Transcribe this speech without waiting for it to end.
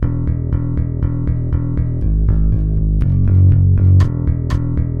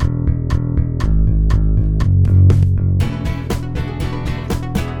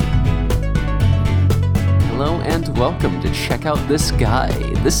out this guy.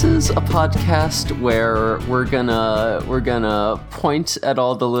 This is a podcast where we're gonna point at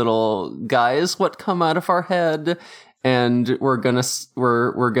all the little guys what come out of our head, and we're gonna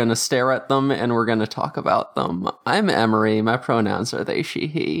stare at them and we're gonna talk about them. I'm Emery. My pronouns are they, she,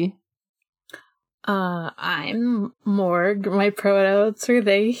 he. I'm Morg. My pronouns are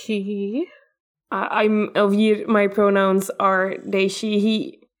they, he. I'm Elvire. My pronouns are they, she,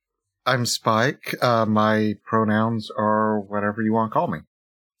 he. I'm Spike. My pronouns are whatever you want to call me.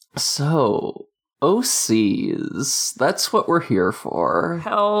 So, OCs, that's what we're here for.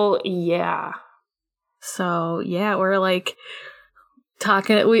 Hell yeah. So, yeah, we're like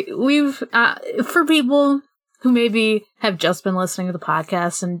talking. We've for people who maybe have just been listening to the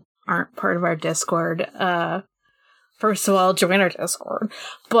podcast and aren't part of our Discord, first of all, join our Discord.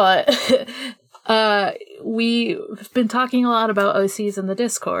 But we've been talking a lot about OCs in the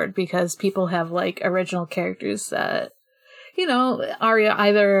Discord because people have like original characters that, you know, are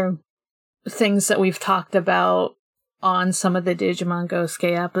either things that we've talked about on some of the Digimon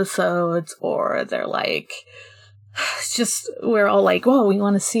Gosuke episodes, or they're like, it's just, we're all like, whoa, we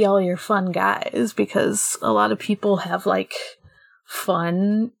want to see all your fun guys, because a lot of people have like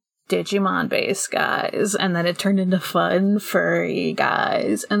fun Digimon-based guys, and then it turned into fun furry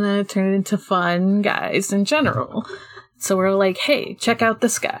guys, and then it turned into fun guys in general. So we're like, hey, check out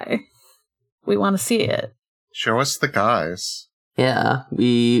this guy. We want to see it. Show us the guys. Yeah,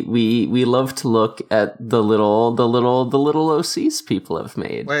 we love to look at the little OCs people have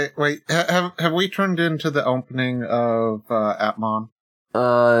made. Wait, have we turned into the opening of Atmon?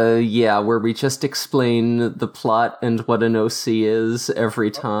 Yeah, where we just explain the plot and what an OC is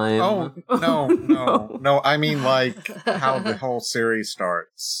every time. Oh, no. I mean, like, how the whole series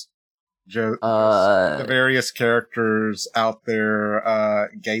starts. Just the various characters out there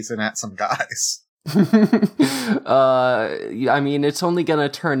gazing at some guys. I mean, it's only gonna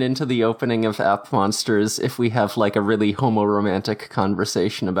turn into the opening of App Monsters if we have, like, a really homoromantic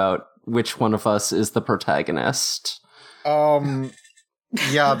conversation about which one of us is the protagonist.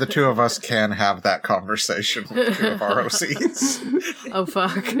 Yeah, the two of us can have that conversation with two of our OCs. Oh,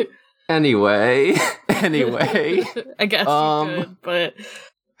 fuck. Anyway. I guess you could, but...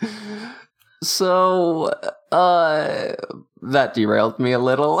 So, that derailed me a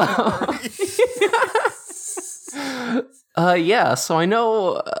little. Yeah, so I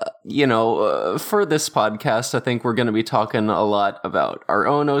know, for this podcast, I think we're going to be talking a lot about our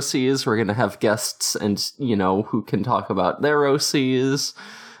own OCs. We're going to have guests and, who can talk about their OCs.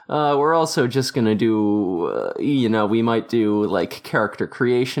 We're also just going to do, we might do, like, character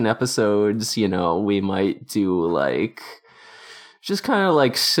creation episodes, we might do, like, just kind of,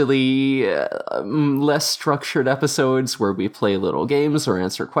 like, silly, less structured episodes where we play little games or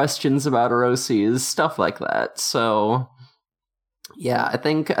answer questions about our OCs, stuff like that. So, yeah, I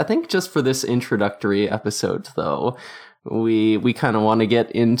think just for this introductory episode, though, we kind of want to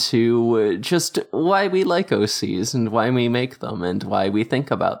get into just why we like OCs and why we make them and why we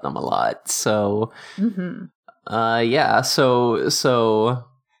think about them a lot. So, yeah, so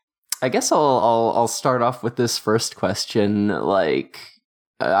I guess I'll start off with this first question. Like,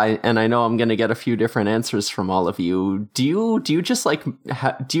 I know I'm gonna get a few different answers from all of you. Do you just like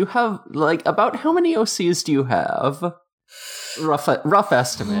do you have like about how many OCs do you have? Rough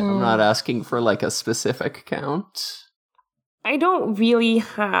estimate. I'm not asking for like a specific count. I don't really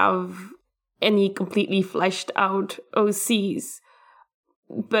have any completely fleshed out OCs,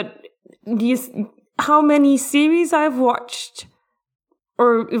 but how many series I've watched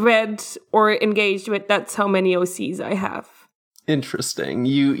or read or engaged with, that's how many OCs I have. Interesting.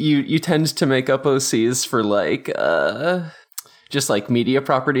 You tend to make up OCs for like just like media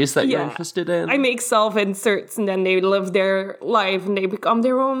properties that you're interested in. I make self-inserts and then they live their life and they become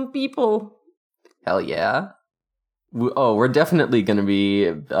their own people. Hell yeah. We're definitely going to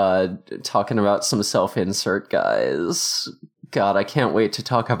be talking about some self-insert guys. God, I can't wait to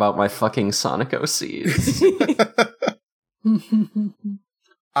talk about my fucking Sonic OCs.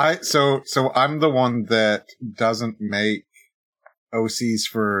 So I'm the one that doesn't make OCs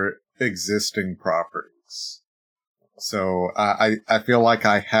for existing properties. So I feel like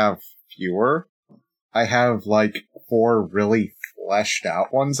I have fewer. I have like 4 really fleshed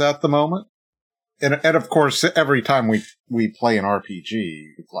out ones at the moment. And of course, every time we play an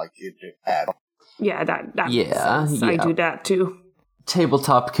RPG, like it adds. Yeah, that makes sense. I do that too.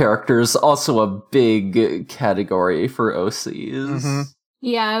 Tabletop characters, also a big category for OCs. Mm-hmm.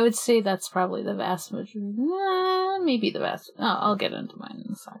 Yeah, I would say that's probably the vast majority. Maybe the vast. Oh, I'll get into mine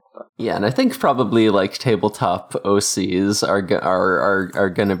in a sec. But. Yeah, and I think probably like tabletop OCs are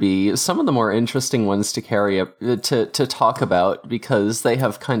going to be some of the more interesting ones to carry up to talk about, because they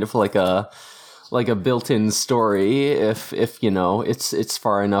have kind of like a built-in story if it's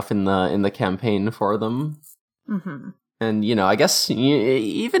far enough in the campaign for them. Mm-hmm. And, I guess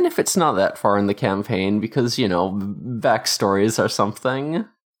even if it's not that far in the campaign, because, backstories are something.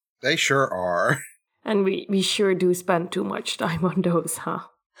 They sure are. And we sure do spend too much time on those, huh?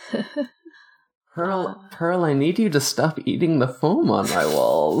 Pearl, I need you to stop eating the foam on my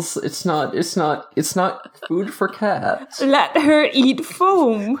walls. It's not food for cats. Let her eat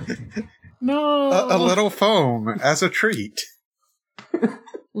foam. No. A little foam as a treat.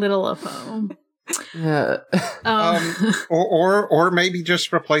 Little of foam. Yeah. Or maybe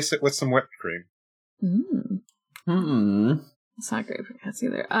just replace it with some whipped cream. It's not great for cats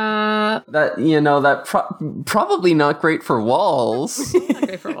either. Probably not great for walls. Not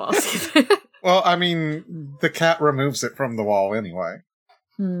great for walls either. Well, I mean, the cat removes it from the wall anyway.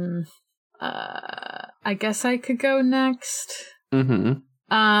 I guess I could go next.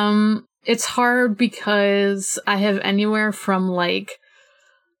 Mm-hmm. It's hard because I have anywhere from like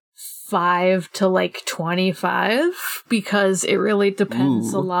 5 to like 25, because it really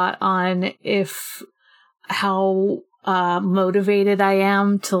depends a lot on how motivated I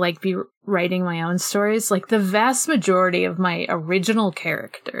am to like be writing my own stories. Like the vast majority of my original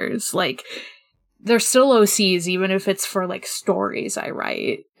characters, like they're still OCs, even if it's for like stories I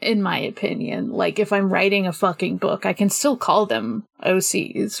write, in my opinion. Like if I'm writing a fucking book, I can still call them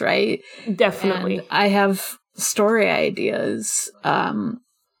OCs, right? Definitely. And I have story ideas.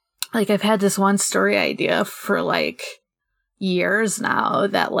 Like I've had this one story idea for like years now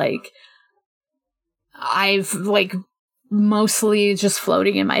that like I've like mostly just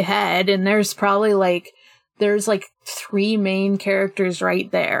floating in my head, and there's probably like 3 main characters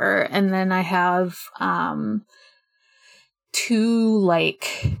right there, and then I have 2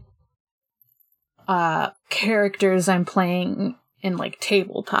 like characters I'm playing in like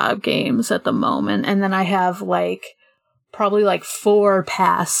tabletop games at the moment, and then I have like probably like 4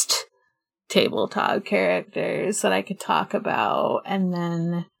 past tabletop characters that I could talk about, and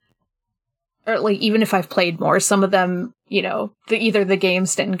then, or like even if I've played more, some of them, either the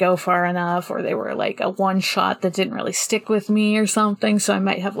games didn't go far enough, or they were like a one shot that didn't really stick with me or something, so I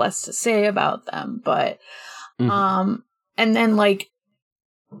might have less to say about them. But and then like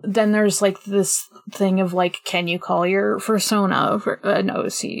then there's like this thing of like, can you call your persona for an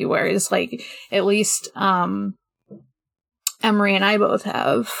OC? Whereas like at least Emery and I both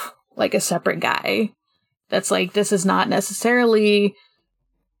have like a separate guy that's like, this is not necessarily,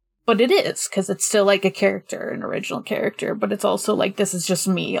 but it is, because it's still like a character, an original character, but it's also like, this is just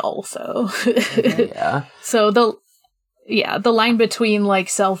me also. Yeah. So the line between like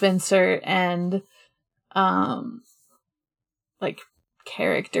self-insert and like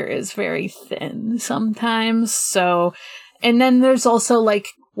character is very thin sometimes. So, and then there's also like,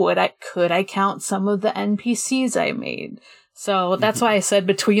 could I count some of the NPCs I made? So that's why I said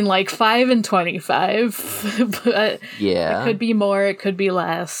between like 5 and 25. But yeah, it could be more, it could be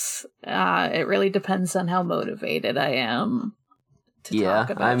less. It really depends on how motivated I am to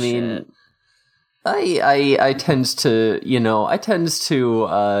talk about shit. I tend to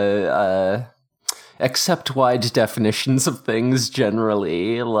accept wide definitions of things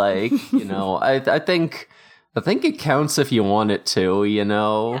generally. Like, I think it counts if you want it to,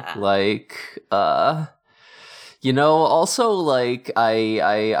 Yeah. like, also, like,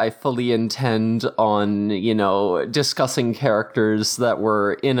 I fully intend on, discussing characters that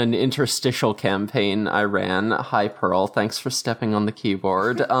were in an interstitial campaign I ran. Hi, Pearl. Thanks for stepping on the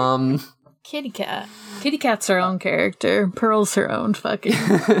keyboard. Kitty Cat. Kitty Cat's her own character. Pearl's her own fucking...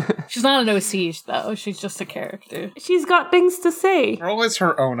 She's not an OC, though. She's just a character. She's got things to say. Pearl is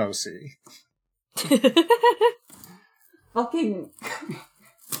her own OC. Fucking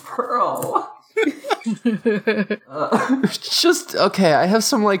Pearl. Just okay. I have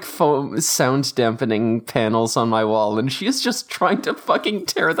some like foam sound dampening panels on my wall, and she's just trying to fucking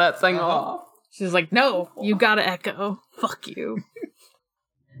tear that thing off. She's like, no, you gotta echo. Fuck you.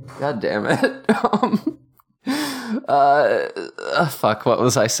 God damn it. Fuck. What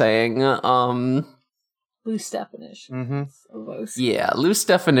was I saying? Loose definitions of OC. Yeah, loose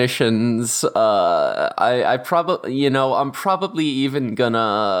definitions. I'm probably even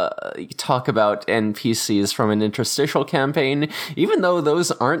gonna talk about NPCs from an interstitial campaign, even though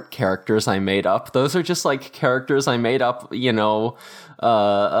those aren't characters I made up. Those are just like characters I made up, kind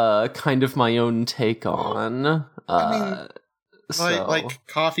of my own take on. So Like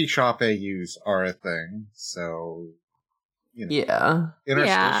coffee shop AUs are a thing, so you know, yeah.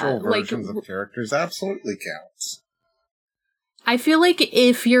 interstitial like- versions of characters absolutely counts. I feel like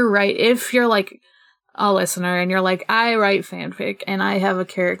if you're like a listener and you're like, I write fanfic and I have a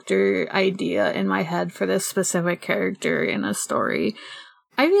character idea in my head for this specific character in a story,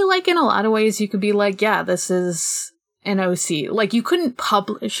 I feel like in a lot of ways you could be like, yeah, this is an OC. Like, you couldn't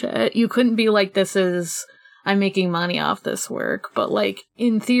publish it. You couldn't be like, I'm making money off this work. But, like,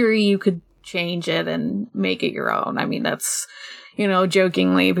 in theory, you could change it and make it your own. I mean, that's,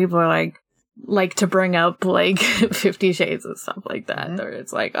 jokingly, people are like to bring up, like, 50 Shades and stuff like that. Mhm. Or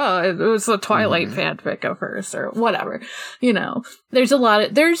it's like, oh, it was a Twilight fanfic at first, or whatever. There's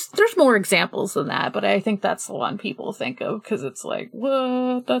there's more examples than that, but I think that's the one people think of, because it's like,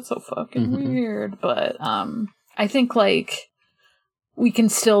 what? That's so fucking weird. But, I think, like, we can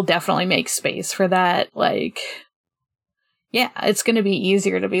still definitely make space for that. Like, yeah, it's going to be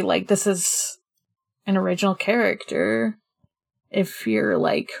easier to be like, this is an original character if you're,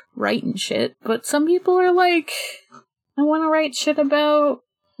 like, writing shit. But some people are like, I want to write shit about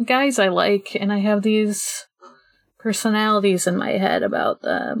guys I like, and I have these personalities in my head about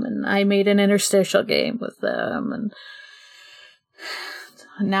them, and I made an interstitial game with them, and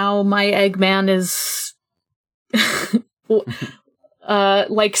now my Eggman is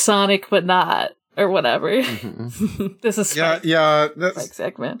like Sonic but not, or whatever. This is Spike's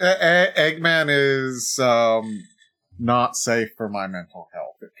Eggman. Eggman is not safe for my mental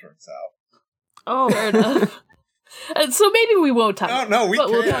health, it turns out. Oh, Fair enough. So maybe we won't talk. No, we but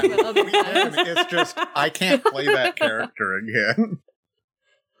can. we'll talk about other We can. times. It's just I can't play that character again.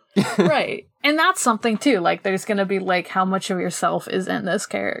 Right. And that's something too. Like, there's going to be like, how much of yourself is in this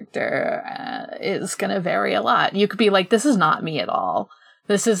character is going to vary a lot. You could be like, this is not me at all.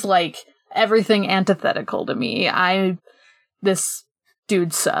 This is like everything antithetical to me. This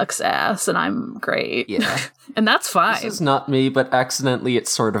dude sucks ass and I'm great. Yeah. And that's fine. This is not me, but accidentally it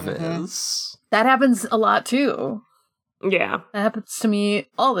sort of is. That happens a lot too. yeah. That happens to me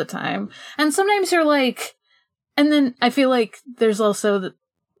all the time. And sometimes you're like, and then I feel like there's also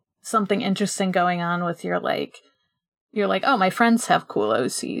something interesting going on with you're like, oh, my friends have cool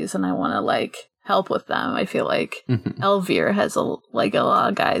OCs and I want to like help with them. I feel like Elvir has a lot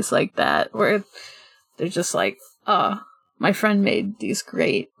of guys like that where they're just like, oh, my friend made these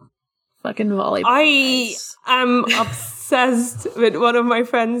great fucking volleyball I guys. am obsessed with one of my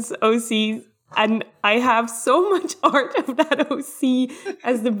friend's OCs, and I have so much art of that OC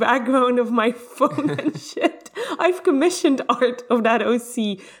as the background of my phone and shit. I've commissioned art of that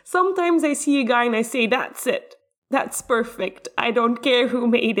OC. Sometimes I see a guy and I say, that's it. That's perfect. I don't care who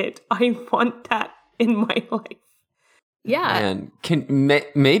made it. I want that in my life. Yeah. And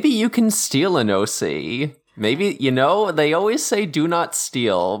maybe you can steal an OC. Maybe, they always say do not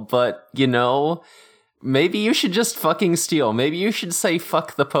steal, but, maybe you should just fucking steal. Maybe you should say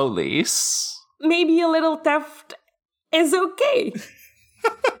fuck the police. Maybe a little theft is okay.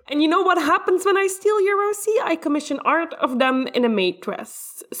 And you know what happens when I steal your OC? I commission art of them in a maid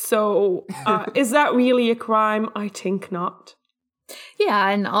dress. So, is that really a crime? I think not. Yeah,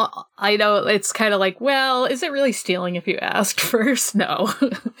 and I know it's kind of like, well, is it really stealing if you ask first? No.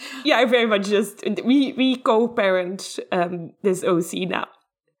 Yeah, I very much just, we co-parent this OC now.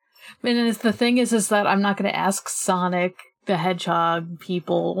 And the thing is that I'm not going to ask Sonic the Hedgehog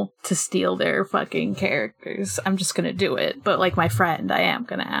people to steal their fucking characters. I'm just going to do it. But like my friend, I am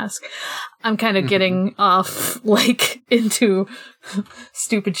going to ask. I'm kind of getting off like into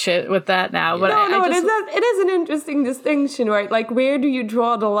stupid shit with that now. But it is an interesting distinction, right? Like, where do you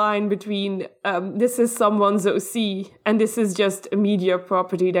draw the line between this is someone's OC and this is just a media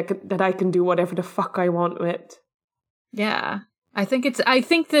property that I can do whatever the fuck I want with? Yeah. I think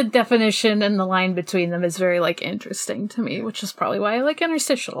the definition and the line between them is very like interesting to me, which is probably why I like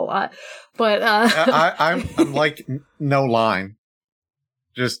interstitial a lot. But I'm like no line,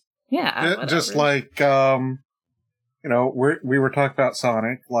 just like we were talking about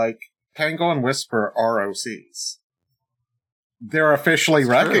Sonic, like Tango and Whisper are OCs. They're officially It's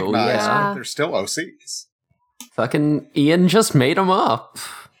true, recognized, yeah. but they're still OCs. Fucking Ian just made them up.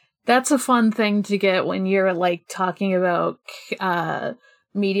 that's a fun thing to get when you're like talking about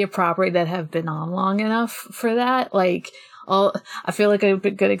media property that have been on long enough for that. Like, I feel like a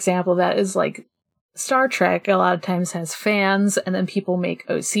good example of that is like Star Trek. A lot of times has fans, and then people make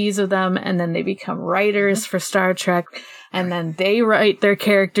OCs of them, and then they become writers for Star Trek, and then they write their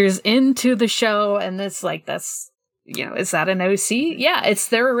characters into the show, and it's like that's. Is that an OC? Yeah, it's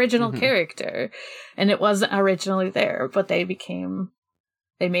their original character, and it wasn't originally there, but they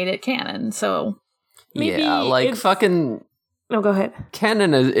made it canon. So Maybe yeah, like it's- fucking No, go ahead.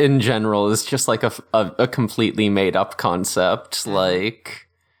 Canon in general is just like a completely made up concept. Like,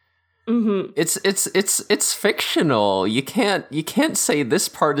 it's fictional. You can't say this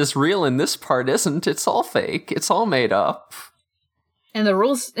part is real and this part isn't. It's all fake. It's all made up. And the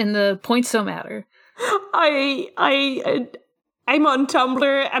rules and the points don't matter. I'm on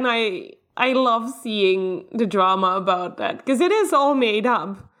Tumblr and I love seeing the drama about that because it is all made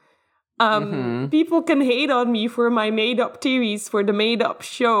up. People can hate on me for my made up theories for the made up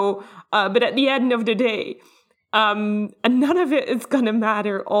show, but at the end of the day, and none of it is gonna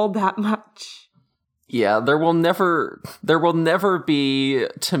matter all that much. Yeah, there will never be,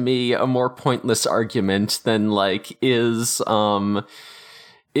 to me, a more pointless argument than like is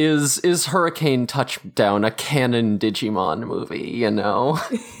Hurricane Touchdown a canon Digimon movie, you know?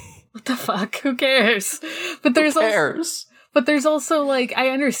 What the fuck? Who cares? But there's also like, I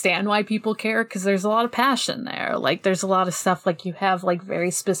understand why people care because there's a lot of passion there. Like, there's a lot of stuff, like, you have like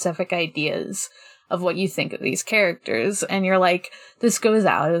very specific ideas of what you think of these characters, and you're like, this goes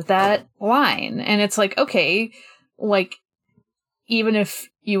out of that line. And it's like, okay, like, even if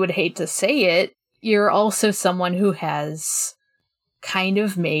you would hate to say it, you're also someone who has kind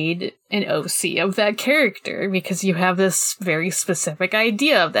of made an OC of that character because you have this very specific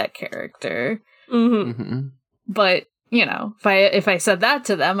idea of that character. But, you know, if I said that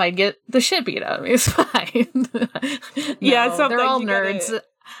to them, I'd get the shit beat out of me. It's fine. Yeah, they're all nerds.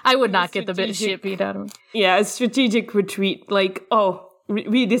 I would not get the shit beat out of me. Yeah, a strategic retreat. Like, oh,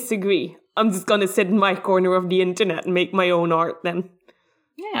 we disagree. I'm just gonna sit in my corner of the internet and make my own art then.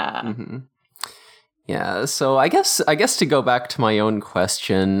 Yeah. Yeah, so I guess to go back to my own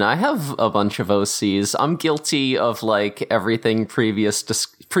question, I have a bunch of OCs. I'm guilty of like everything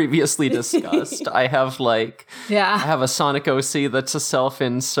previously discussed. I have a Sonic OC that's a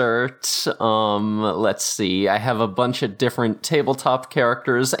self-insert. Let's see. I have a bunch of different tabletop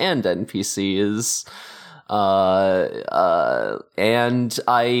characters and NPCs. And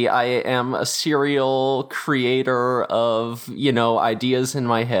I am a serial creator of, you know, ideas in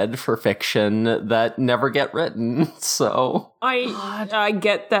my head for fiction that never get written. So I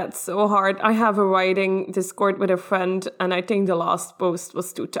get that so hard. I have a writing Discord with a friend, and I think the last post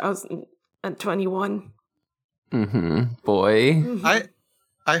was 2021. Boy.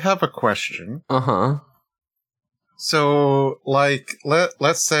 I have a question. So, like,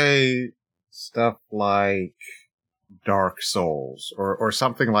 let's say stuff like Dark Souls or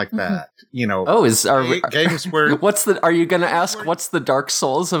something like that. You know, games where are you going to ask what's the Dark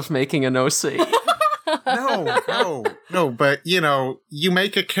Souls of making an OC? No, but you know, you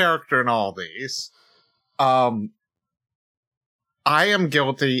make a character in all these. I am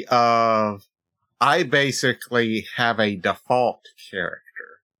guilty of, I basically have a default character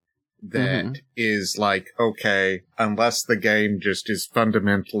that is like, okay, unless the game just is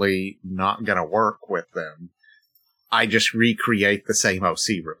fundamentally not gonna work with them, I just recreate the same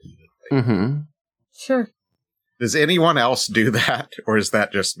OC repeatedly. Sure. Does anyone else do that, or is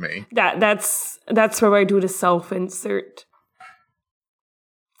that just me? That's where I do the self-insert.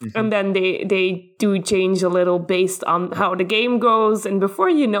 And then they do change a little based on how the game goes, and before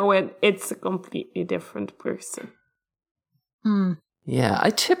you know it, it's a completely different person. Yeah, I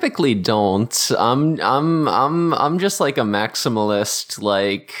typically don't. I'm just like a maximalist,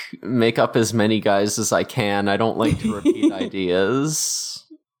 like make up as many guys as I can. I don't like to repeat ideas.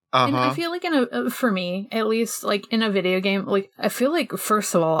 And I feel like for me, at least, like in a video game, like I feel like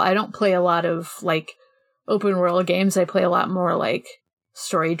first of all, I don't play a lot of like open world games. I play a lot more like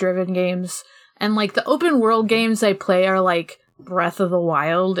story driven games, and like the open world games I play are like Breath of the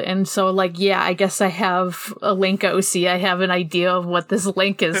Wild, and so like, yeah, I guess I have a Link OC. I have an idea of what this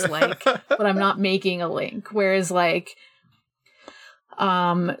Link is like, but I'm not making a Link. Whereas like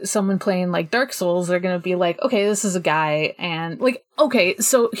someone playing like Dark Souls, they're gonna be like, okay, this is a guy, and like, okay,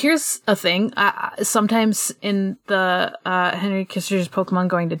 so here's a thing. Sometimes in the Henry Kissinger's Pokemon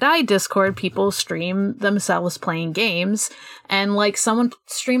Going to Die Discord, people stream themselves playing games, and like someone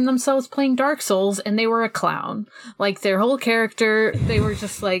streamed themselves playing Dark Souls, and they were a clown. Like their whole character, they were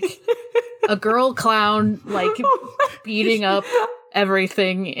just like a girl clown, like beating up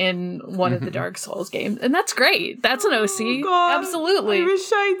everything in one of the Dark Souls games, and that's great. That's an OC. Oh God, absolutely. I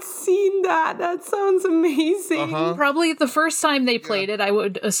wish I'd seen that. That sounds amazing. Probably the first time they played it, I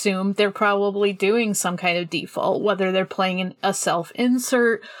would assume they're probably doing some kind of default, whether they're playing a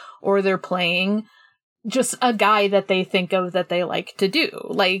self-insert or they're playing just a guy that they think of that they like to do.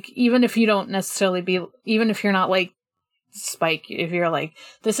 Like, even if you don't necessarily even if you're not like Spike, if you're like,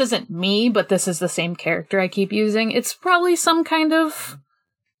 this isn't me, but this is the same character I keep using, it's probably some kind of,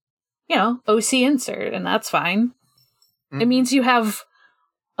 you know, OC insert, and that's fine. It means you have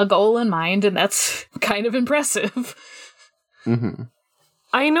a goal in mind, and that's kind of impressive. Mm-hmm.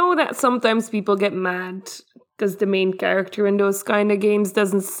 I know that sometimes people get mad because the main character in those kind of games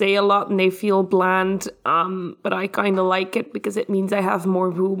doesn't say a lot and they feel bland, but I kind of like it because it means I have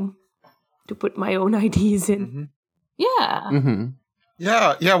more room to put my own ideas in. Mm-hmm. Yeah. Mm-hmm.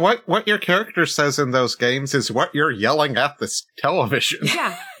 Yeah. What your character says in those games is what you're yelling at this television.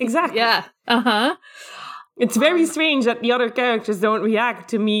 Yeah, exactly. Yeah. Uh-huh. It's very strange that the other characters don't react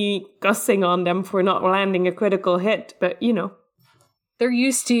to me cussing on them for not landing a critical hit, but you know. They're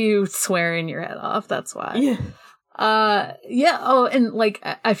used to you swearing your head off, that's why. Yeah. Yeah. Oh, and like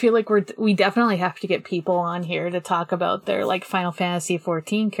I feel like we definitely have to get people on here to talk about their like Final Fantasy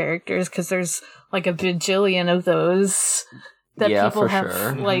 14 characters, because there's like a bajillion of those that people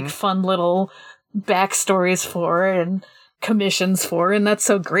have like fun little backstories for and commissions for, and that's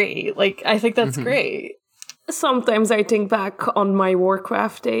so great. Like I think that's great. Sometimes I think back on my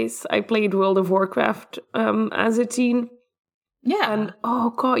Warcraft days. I played World of Warcraft as a teen. Yeah. And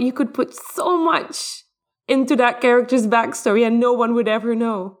oh god, you could put so much into that character's backstory and no one would ever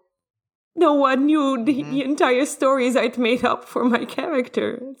know. No one knew the entire stories I'd made up for my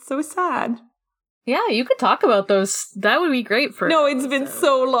character. It's so sad. Yeah, you could talk about those. That would be great for... No, it's been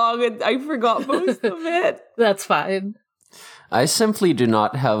so long and I forgot most of it. That's fine. I simply do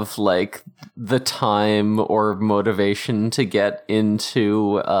not have, like, the time or motivation to get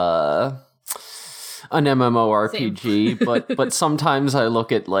into, an MMORPG, but sometimes I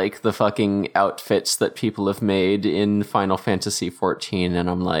look at, like, the fucking outfits that people have made in Final Fantasy XIV, and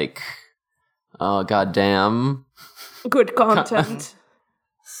I'm like, oh, goddamn. Good content.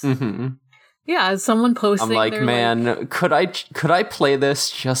 Mm-hmm. Yeah, someone posting. I'm like, man, could I play this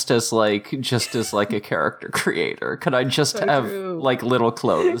just as like a character creator? Could I just have like little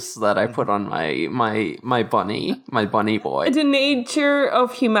clothes that I put on my bunny boy? The nature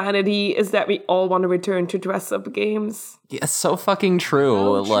of humanity is that we all want to return to dress up games. Yeah, so fucking true.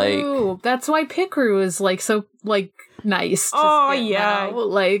 So like true. That's why Picru is like so like nice. Oh yeah, now.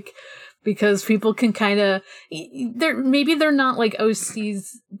 Like. Because people can kind of, maybe they're not like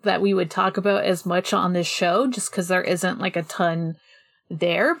OCs that we would talk about as much on this show, just because there isn't like a ton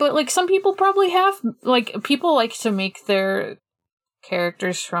there. But like some people probably have, like people like to make their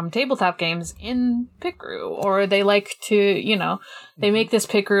characters from tabletop games in Picru, or they like to, you know, they make this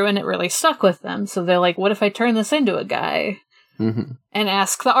Picru and it really stuck with them. So they're like, what if I turn this into a guy? Mm-hmm. And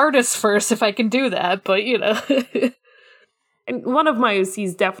ask the artist first if I can do that, but you know. And one of my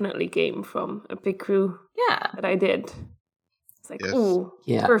OCs definitely came from a Picru that I did. It's like, ooh,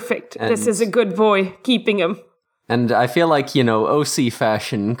 perfect. And this is a good boy, keeping him. And I feel like, you know, OC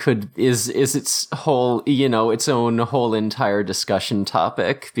fashion is its whole, you know, its own whole entire discussion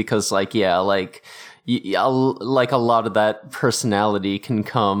topic, because like, yeah, like a lot of that personality can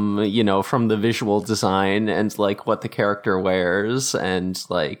come, you know, from the visual design and like what the character wears. And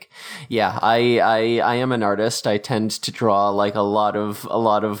like, yeah, I am an artist. I tend to draw like a lot of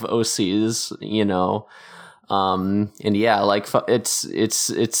OCs, you know. And yeah, like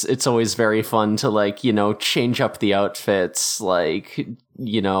it's always very fun to like, you know, change up the outfits, like,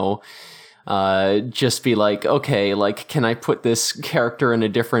 you know, just be like, okay, like, can I put this character in a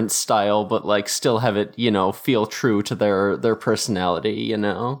different style, but like still have it, you know, feel true to their personality, you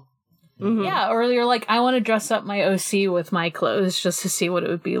know? Mm-hmm. Yeah, or you're like, I want to dress up my OC with my clothes just to see what it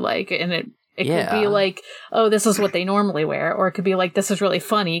would be like, and it could be like, oh, this is what they normally wear, or it could be like, this is really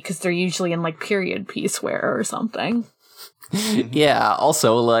funny because they're usually in like period piece wear or something. Yeah,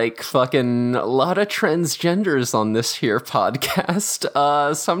 also, like, fucking a lot of transgenders on this here podcast.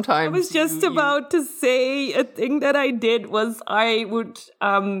 Sometimes... I was just about to say a thing that I did was I would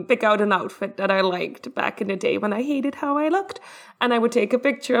pick out an outfit that I liked back in the day when I hated how I looked, and I would take a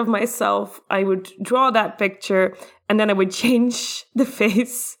picture of myself, I would draw that picture, and then I would change the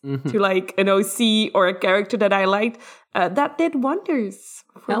face to, like, an OC or a character that I liked. That did wonders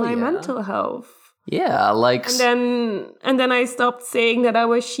for my mental health. Yeah, like, and then I stopped saying that I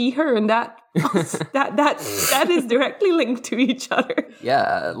was she, her, and that is directly linked to each other.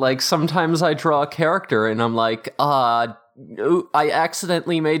 Yeah, like sometimes I draw a character and I'm like, I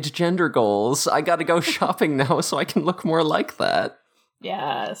accidentally made gender goals. I gotta go shopping now so I can look more like that.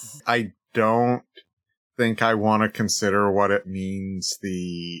 Yes. I don't think I want to consider what it means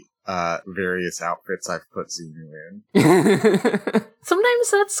the various outfits I've put Xenu in.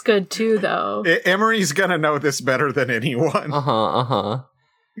 Sometimes that's good too, though. Emery's gonna know this better than anyone.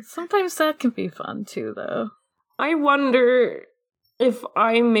 Sometimes that can be fun too, though. I wonder if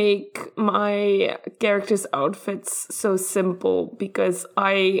I make my characters' outfits so simple because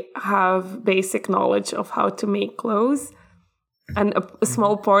I have basic knowledge of how to make clothes, And a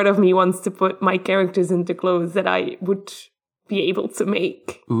small part of me wants to put my characters into clothes that I would be able to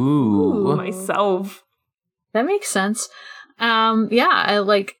make Ooh. myself. That makes sense.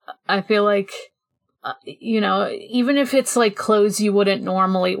 I feel like, even if it's like clothes you wouldn't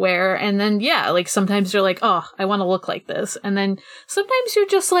normally wear, and then, like sometimes you're like, oh, I want to look like this. And then sometimes you're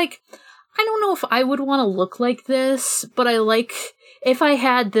just like, I don't know if I would want to look like this, but if I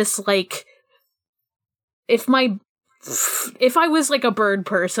had this, like, if I was like a bird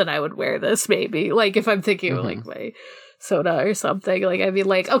person, I would wear this maybe. Like if I'm thinking of like my soda or something, like I'd be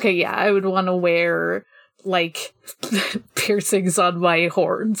like, okay, yeah, I would want to wear like piercings on my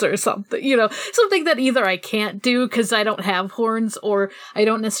horns or something, something that either I can't do because I don't have horns, or I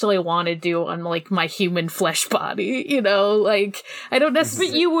don't necessarily want to do on like my human flesh body, like I don't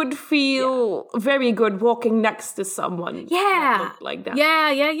necessarily. But you would feel very good walking next to someone. Yeah. That looked like that.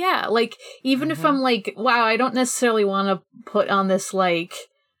 Yeah. Like even if I'm like, wow, I don't necessarily want to put on this like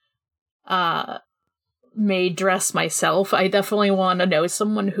maid dress myself. I definitely want to know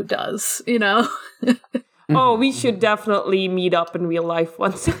someone who does, Oh, we should definitely meet up in real life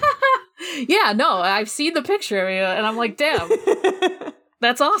once. Yeah, no, I've seen the picture of you, and I'm like, damn,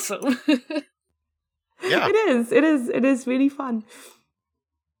 that's awesome. Yeah. It is really fun.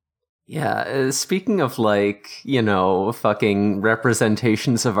 Yeah, speaking of like, fucking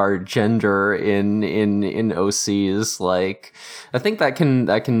representations of our gender in OCs, like I think that can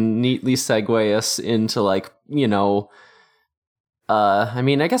neatly segue us into like,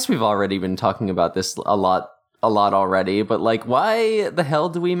 I guess we've already been talking about this a lot already, but like, why the hell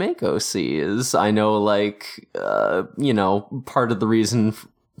do we make OCs? I know, like, part of the reason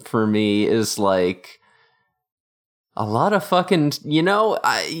for me is like a lot of fucking,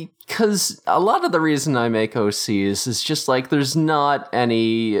 because a lot of the reason I make OCs is just like there's not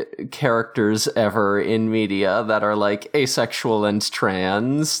any characters ever in media that are like asexual and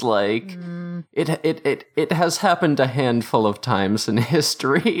trans. Like it has happened a handful of times in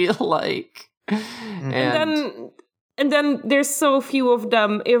history. Like, and then there's so few of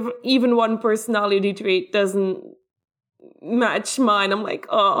them. If even one personality trait doesn't match mine, I'm like,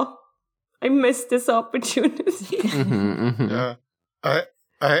 oh, I missed this opportunity. Yeah.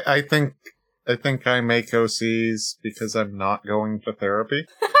 I think I make OCs because I'm not going to therapy.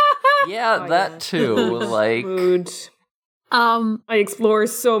 Yeah, that too. Like, Mood. I explore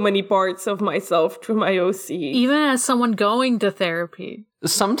so many parts of myself through my OC. Even as someone going to therapy.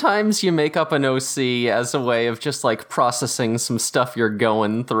 sometimes you make up an OC as a way of just like processing some stuff you're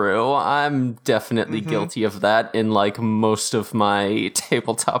going through. I'm definitely guilty of that in like most of my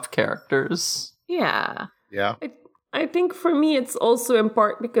tabletop characters. Yeah. Yeah. I think for me it's also in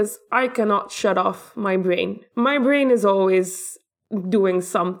part because I cannot shut off my brain. My brain is always doing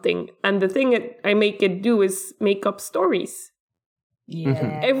something, and the thing I make it do is make up stories.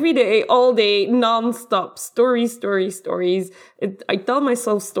 Yeah. Every day, all day, non-stop. Stories. I tell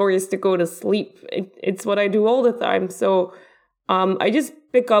myself stories to go to sleep. It's what I do all the time. So I just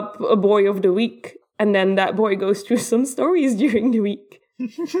pick up a boy of the week, and then that boy goes through some stories during the week.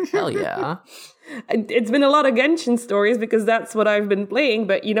 Hell yeah. It's been a lot of Genshin stories because that's what I've been playing,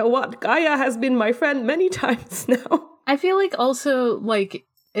 but you know what? Gaia has been my friend many times now. I feel like also, like,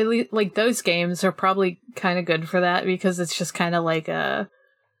 at least, like, those games are probably kind of good for that because it's just kind of like it's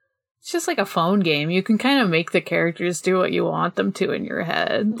just like a phone game. You can kind of make the characters do what you want them to in your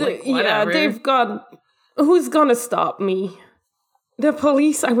head. Yeah, they've got... Who's gonna stop me? The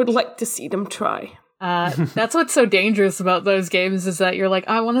police, I would like to see them try. That's what's so dangerous about those games is that you're like,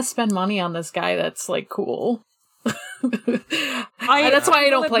 I want to spend money on this guy that's, like, cool. That's why I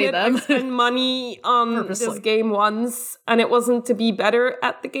don't play them. I spent money on this game once, and it wasn't to be better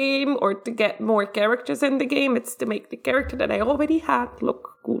at the game or to get more characters in the game. It's to make the character that I already had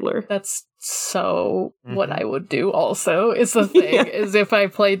look cooler. That's so what I would do also, is the thing, is if I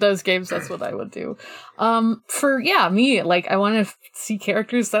played those games, that's what I would do. Me, like, I want to see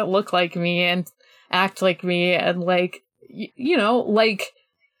characters that look like me and act like me and, like,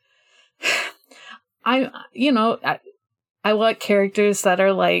 I like characters that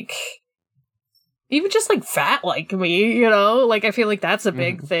are, like, even just, like, fat like me, Like, I feel like that's a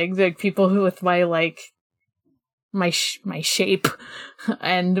big thing. Like, people who with my, like, my shape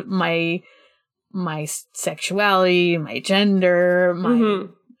and my sexuality, my gender,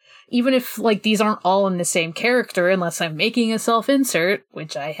 even if, like, these aren't all in the same character, unless I'm making a self-insert,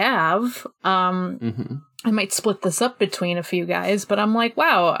 which I have, I might split this up between a few guys, but I'm like,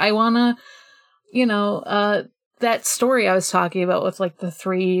 wow, I wanna, that story I was talking about with, like, the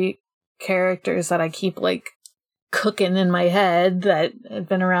 3 characters that I keep, like, cooking in my head that had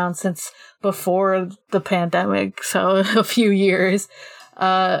been around since before the pandemic, so a few years.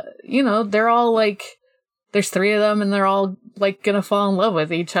 They're all like, there's 3 of them and they're all like gonna fall in love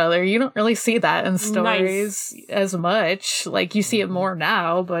with each other. You don't really see that in stories as much. Like, you see it more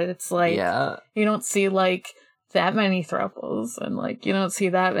now, but it's like, you don't see like that many thruples, and like you don't see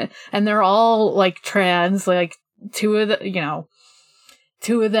that and they're all like trans. Like, 2 of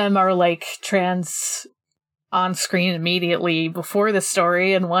them are like trans on screen immediately before the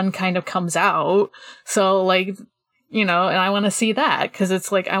story, and 1 kind of comes out. So like, and I want to see that, because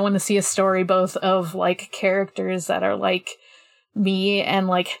it's like I want to see a story both of like characters that are like me and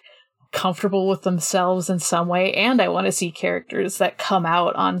like comfortable with themselves in some way, and I want to see characters that come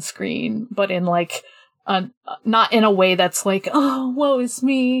out on screen, but in like not in a way that's like, oh, woe is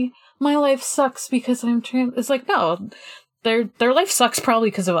me, my life sucks because I'm trans. It's like, no, their life sucks probably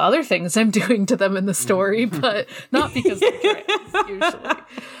because of other things I'm doing to them in the story, but not because they're trans,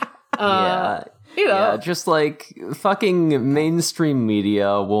 usually. Just like fucking mainstream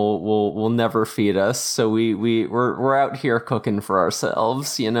media will never feed us, so we're out here cooking for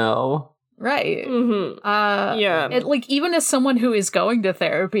ourselves, Right. Mm-hmm. Like, even as someone who is going to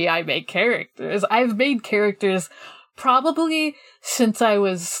therapy, I make characters. I've made characters probably since I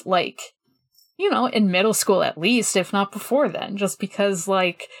was like, in middle school at least, if not before then, just because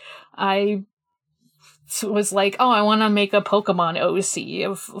like I was like, oh, I want to make a Pokemon OC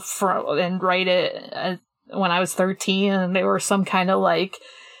and write it when I was 13, and they were some kind of like,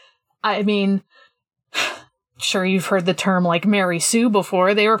 I mean, sure, you've heard the term like Mary Sue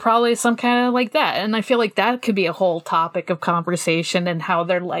before. They were probably some kind of like that, and I feel like that could be a whole topic of conversation, and how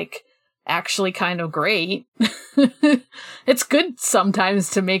they're like actually kind of great. It's good sometimes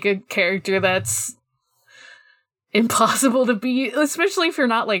to make a character that's impossible to be, especially if you're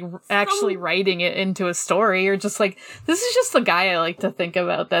not like actually writing it into a story. You're just like, this is just the guy I like to think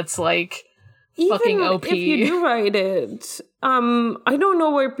about that's like fucking OP. If you do write it, I don't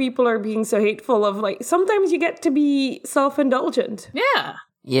know where people are being so hateful of, like, sometimes you get to be self-indulgent.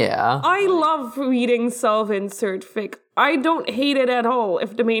 Yeah. I love reading self-insert fic. I don't hate it at all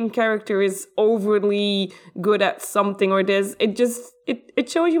if the main character is overly good at something, or this. It just it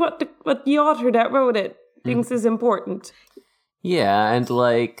shows you what the author that wrote it thinks is important. Yeah, and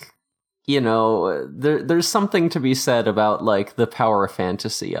like, there's something to be said about like the power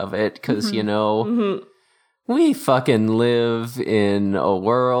fantasy of it, because we fucking live in a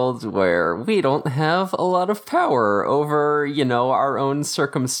world where we don't have a lot of power over, our own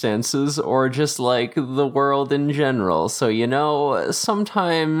circumstances, or just like the world in general. So,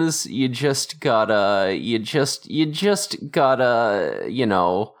 sometimes you just gotta,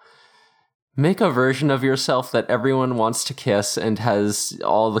 make a version of yourself that everyone wants to kiss and has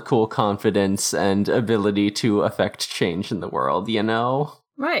all the cool confidence and ability to affect change in the world,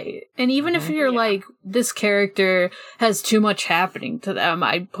 Right. And even if you're like, this character has too much happening to them,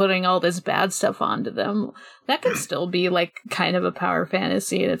 I'm putting all this bad stuff onto them, that can still be like kind of a power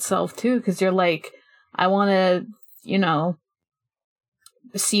fantasy in itself too, because you're like, I want to,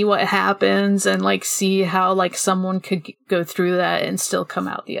 see what happens, and like see how like someone could go through that and still come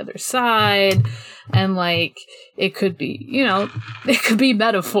out the other side. And like, it could be, it could be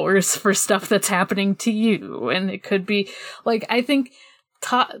metaphors for stuff that's happening to you. And it could be like, I think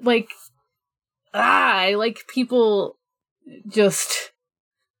I like people just,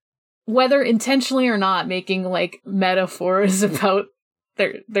 whether intentionally or not, making like metaphors about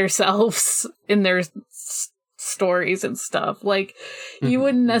their selves in their stories and stuff. Like, you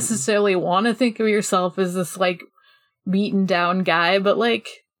wouldn't necessarily want to think of yourself as this like beaten down guy, but like,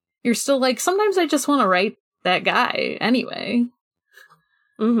 you're still like, sometimes I just want to write that guy anyway.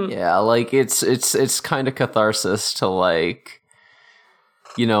 Yeah, like it's kind of catharsis to like,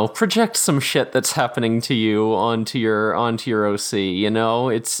 project some shit that's happening to you onto your OC.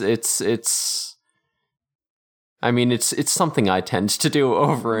 It's something I tend to do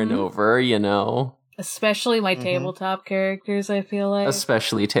over and over. Especially my tabletop characters, I feel like.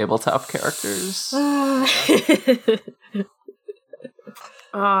 Especially tabletop characters.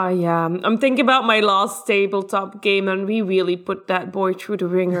 Yeah. I'm thinking about my last tabletop game, and we really put that boy through the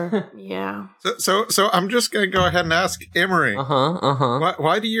ringer. Yeah. So I'm just going to go ahead and ask Emery.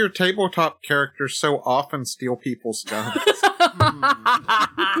 Why do your tabletop characters so often steal people's guns?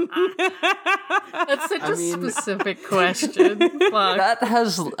 That's such a specific question. Fuck.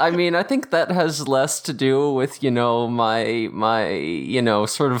 I think that has less to do with, my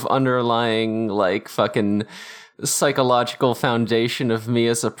sort of underlying, like, fucking psychological foundation of me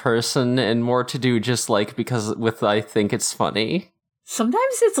as a person, and more to do just, like, because I think it's funny.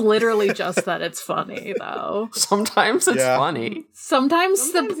 Sometimes it's literally just that it's funny, though. Sometimes it's Yeah. funny.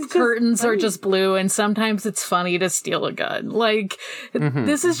 Sometimes the it's just curtains are funny. just blue, and sometimes it's funny to steal a gun. Like,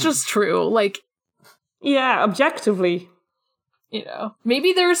 this is just true. Like, Yeah, objectively. you know,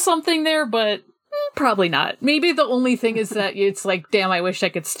 maybe there's something there, but probably not. Maybe the only thing is that it's like, damn, I wish I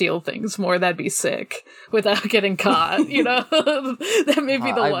could steal things more. That'd be sick without getting caught, you know? That may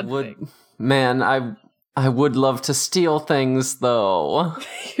be the one thing. Man, I would love to steal things, though.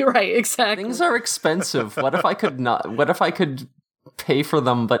 Right, exactly. Things are expensive. What if I could pay for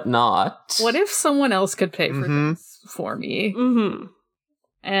them but not? What if someone else could pay for things for me? Mm-hmm.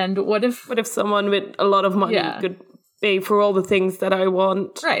 And what if... What if someone with a lot of money could pay for all the things that I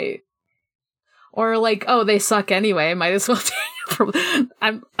want? Right. Or like, oh, they suck anyway. Might as well take it from...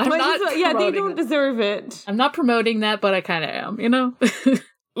 I'm not Yeah, they promoting don't that. deserve it. I'm not promoting that, but I kind of am, you know?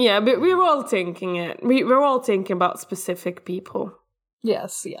 Yeah, but we're all thinking it. We're all thinking about specific people.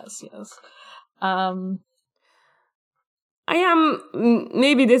 Yes. I am.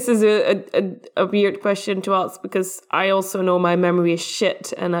 Maybe this is a weird question to ask because I also know my memory is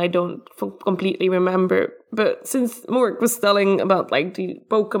shit and I don't completely remember. But since Morg was telling about like the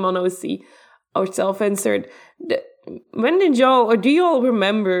Pokemon OC or self-insert, when did y'all or do y'all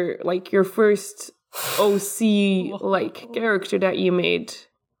remember like your first OC like character that you made?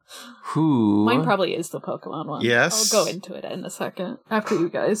 Who? Mine probably is the Pokemon one. Yes. I'll go into it in a second. After you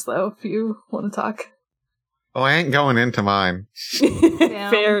guys, though, if you want to talk. Oh, I ain't going into mine.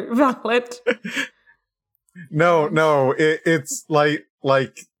 Fair, valid. No, it's like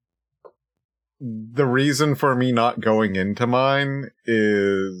the reason for me not going into mine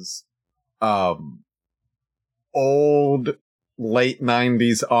is old late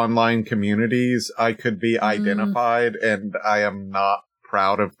 90s online communities. I could be identified and I am not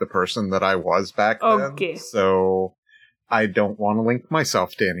proud of the person that I was back then. Okay. So I don't want to link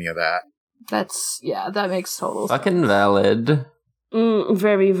myself to any of that. That makes total sense. Fucking valid.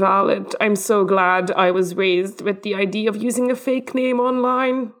 Very valid. I'm so glad I was raised with the idea of using a fake name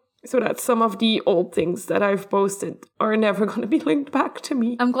online so that some of the old things that I've posted are never going to be linked back to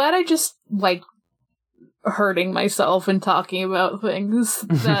me. I'm glad I just, like, hurting myself and talking about things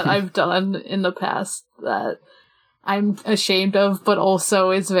that I've done in the past that I'm ashamed of, but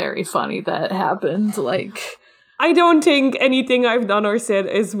also it's very funny that happened. Like, I don't think anything I've done or said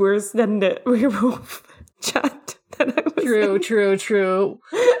is worse than the werewolf chat that I was true.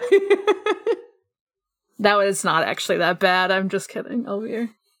 That was not actually that bad. I'm just kidding, Elvira.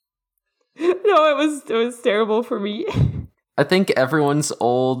 No, it was terrible for me. I think everyone's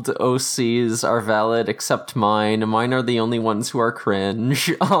old OCs are valid except mine. Mine are the only ones who are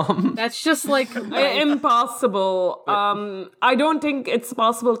cringe. That's just like Impossible. I don't think it's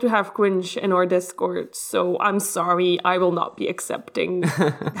possible to have cringe in our Discord, so I'm sorry. I will not be accepting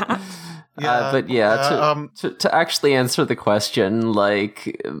that. But to actually answer the question,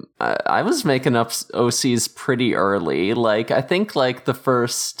 like, I was making up OCs pretty early. Like, I think, like, the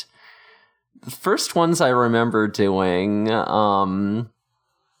first ones I remember doing,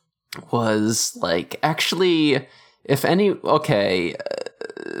 was, like, actually, if any, okay,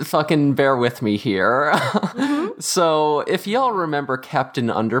 fucking bear with me here. So, if y'all remember Captain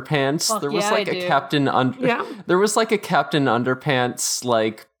Underpants, there was, like, a Captain there was, like, a Captain Underpants,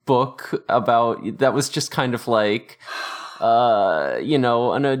 like, book about, that was just kind of, like, you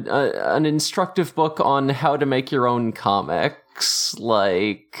know, an instructive book on how to make your own comics,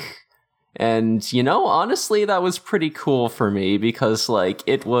 like... And, you know, honestly, that was pretty cool for me because, like,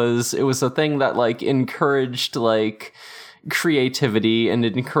 it was a thing that, like, encouraged, like, creativity and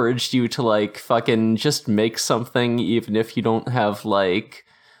it encouraged you to, like, fucking just make something even if you don't have, like,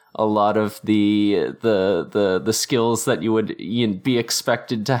 a lot of the skills that you would be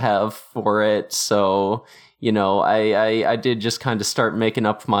expected to have for it. So, you know, I did just kind of start making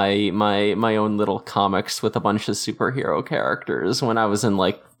up my own little comics with a bunch of superhero characters when I was in,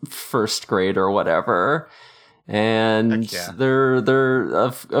 like, first grade or whatever, and they're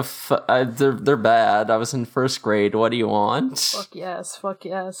bad. I was in first grade. What do you want? Fuck yes.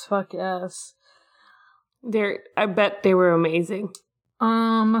 I bet they were amazing.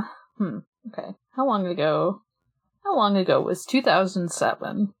 Okay. How long ago was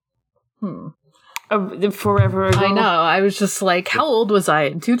 2007? Forever ago. I know. I was just like, how old was I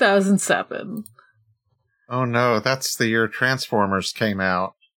in 2007? Oh no, that's the year Transformers came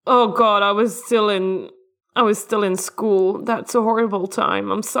out. Oh god, I was still in school. That's a horrible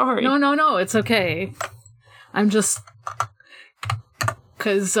time. I'm sorry. No, it's okay. I'm just...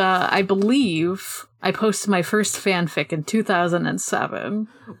 Because I believe I posted my first fanfic in 2007.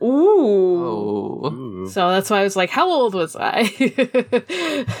 Ooh. Oh. So that's why I was like, how old was I?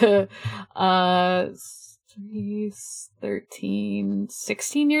 13,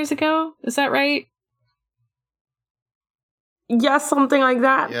 16 years ago? Is that right? Yeah, something like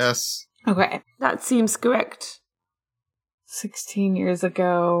that. Yes. Okay. That seems correct. 16 years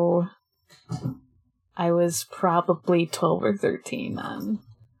ago, I was probably 12 or 13 then.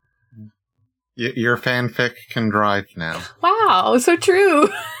 Your fanfic can drive now. Wow, so true.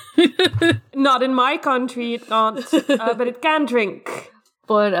 Not in my country, it can't, but it can drink.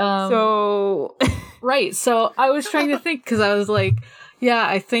 But, So, right, so I was trying to think, because I was like, yeah,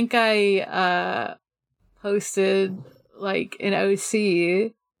 I think I posted, like, an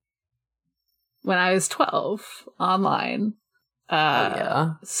OC when I was 12 online.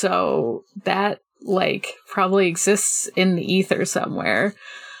 Yeah. So that, like, probably exists in the ether somewhere.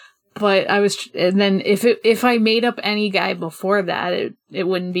 But and then if I made up any guy before that, it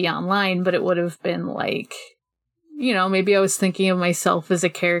wouldn't be online, but it would have been like, you know, maybe I was thinking of myself as a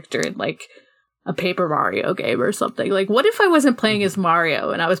character in like a Paper Mario game or something. Like, what if I wasn't playing as Mario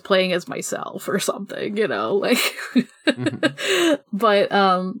and I was playing as myself or something, you know, like, but,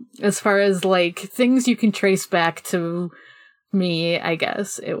 as far as like things you can trace back to me, I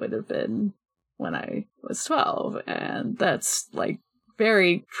guess it would have been when I was 12, and that's like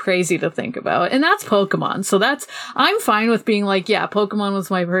very crazy to think about. And that's Pokemon. So I'm fine with being like, yeah, Pokemon was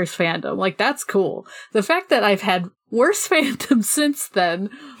my first fandom. Like, that's cool. The fact that I've had worse fandoms since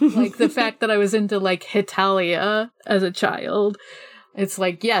then, like the fact that I was into like Hitalia as a child, it's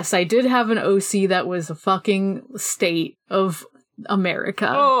like, yes, I did have an OC that was a fucking state of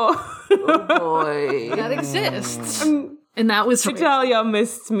America. oh. Oh boy. That exists. And that was real. Hitalia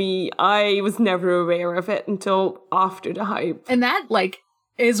missed me. I was never aware of it until after the hype. And that, like,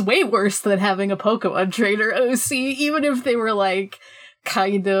 is way worse than having a Pokemon trainer OC, even if they were, like,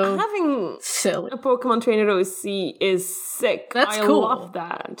 kind of Having silly. a Pokemon trainer OC is sick. That's I cool. love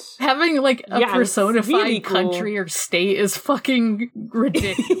that. Having, like, a Yeah, it's personified really cool. country or state is fucking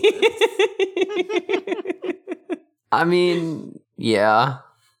ridiculous. I mean, yeah.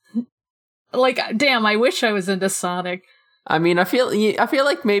 Like, damn, I wish I was into Sonic. I mean, I feel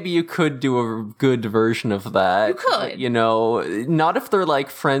like maybe you could do a good version of that. You could. You know, not if they're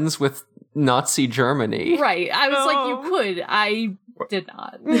like friends with Nazi Germany. Right. I was like, No. you could. I did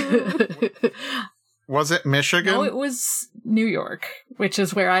not. Was it Michigan? No, it was New York, which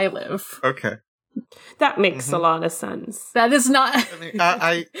is where I live. Okay. That makes a lot of sense. That is not... I mean,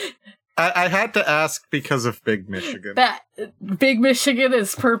 I had to ask because of Big Michigan. That Big Michigan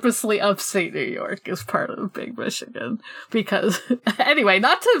is purposely upstate New York as part of Big Michigan. Because, anyway,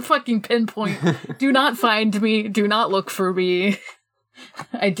 not to fucking pinpoint, do not find me, do not look for me.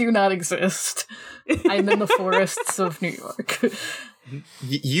 I do not exist. I'm in the forests of New York.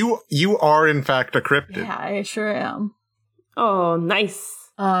 You are in fact a cryptid. Yeah, I sure am. Oh, nice.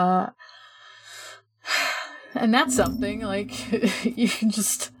 And that's something, like, you can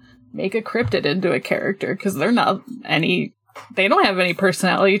just make a cryptid into a character, because they don't have any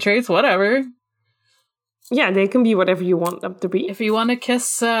personality traits, whatever. Yeah, they can be whatever you want them to be. If you want to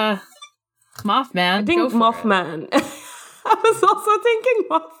kiss, Mothman, I think go for Mothman. I was also thinking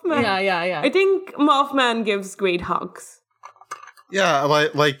Mothman. Yeah. I think Mothman gives great hugs. Yeah,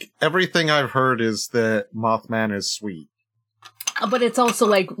 like everything I've heard is that Mothman is sweet. But it's also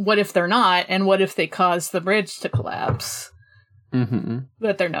like, what if they're not, and what if they cause the bridge to collapse? Mm-hmm.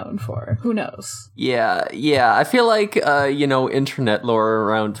 That they're known for. Who knows? Yeah. I feel like, internet lore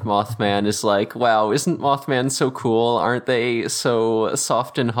around Mothman is like, wow, isn't Mothman so cool? Aren't they so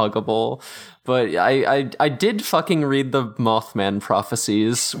soft and huggable? But I did fucking read the Mothman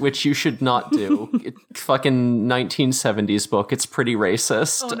prophecies, which you should not do. Fucking 1970s book. It's pretty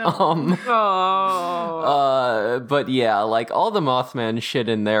racist. Oh, no. Oh. But yeah, like all the Mothman shit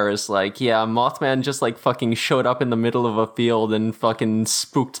in there is like, yeah, Mothman just like fucking showed up in the middle of a field and fucking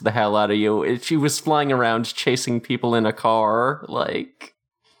spooked the hell out of you. She was flying around chasing people in a car, like.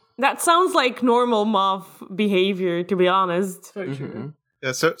 That sounds like normal moth behavior, to be honest. So true.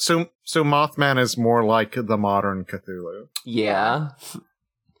 Yeah, so Mothman is more like the modern Cthulhu. Yeah.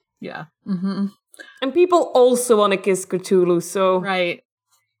 Yeah. Mm-hmm. And people also want to kiss Cthulhu, so... Right.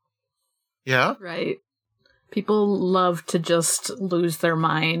 Yeah? Right. People love to just lose their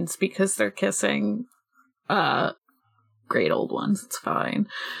minds because they're kissing great old ones. It's fine.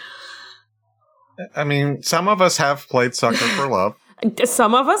 I mean, some of us have played Sucker for Love.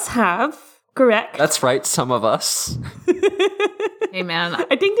 Some of us have. correct? That's right, some of us. Hey, man.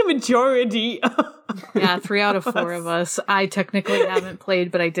 I think the majority. Yeah, 3 out of 4 of us. I technically haven't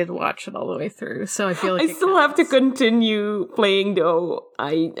played, but I did watch it all the way through, so I feel like I still have to continue playing, though.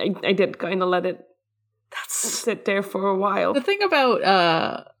 I did kind of let it sit there for a while. The thing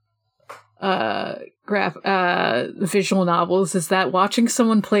about visual novels is that watching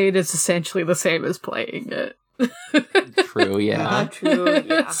someone play it is essentially the same as playing it. True, yeah. True,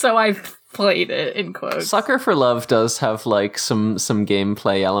 yeah. So I've played it in quotes. Sucker for Love does have like some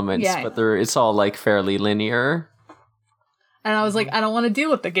gameplay elements, Yeah. but it's all like fairly linear. And I was like, I don't want to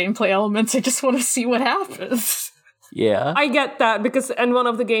deal with the gameplay elements. I just want to see what happens. Yeah. I get that, because in one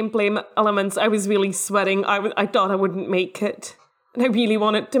of the gameplay elements, I was really sweating. I thought I wouldn't make it. And I really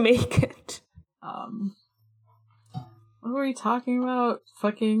wanted to make it. What were we talking about?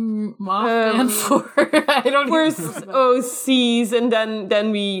 Fucking Mothman 4? I don't First even OCs, and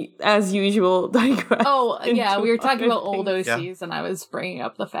then we, as usual, digress. Oh, yeah, into we were talking other about old things. OCs, and I was bringing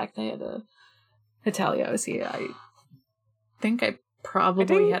up the fact I had a Hetalia OC. I think I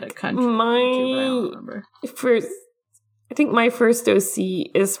probably had a country one too, but I don't remember. I think my first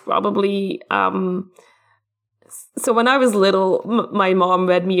OC is probably so when I was little, my mom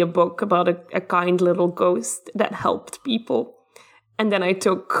read me a book about a kind little ghost that helped people, and then I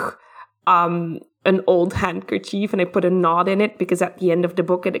took an old handkerchief and I put a knot in it, because at the end of the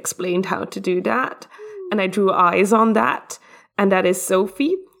book it explained how to do that, and I drew eyes on that, and that is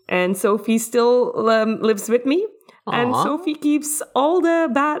Sophie, and Sophie still lives with me. And Aw. Sophie keeps all the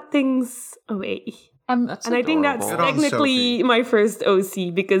bad things away. That's And I think that's adorable. Good on technically Sophie. my first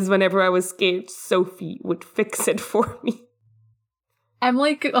OC, because whenever I was scared, Sophie would fix it for me. I'm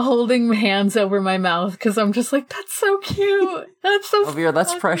like holding hands over my mouth because I'm just like, that's so cute. That's so Olivia,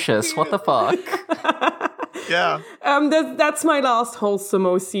 that's fucking precious. cute. What the fuck? Yeah. That's my last wholesome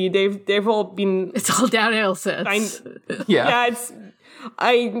OC. They've all been. It's all downhill since. Yeah. Yeah, it's.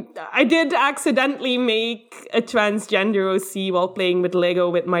 I did accidentally make a transgender OC while playing with Lego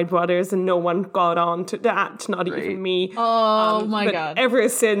with my brothers, and no one got on to that, not Great. even me. Oh my But god. ever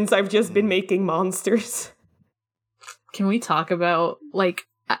since, I've just been making monsters. Can we talk about, like,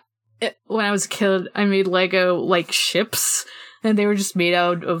 when I was a kid, I made Lego, like, ships, and they were just made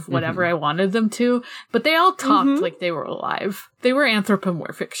out of whatever I wanted them to, but they all talked like they were alive. They were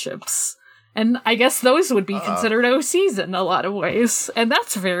anthropomorphic ships. And I guess those would be considered OCs in a lot of ways, and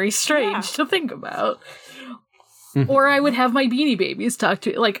that's very strange to think about. Or I would have my Beanie Babies talk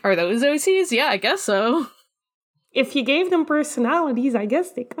to, like, are those OCs? Yeah, I guess so. If you gave them personalities, I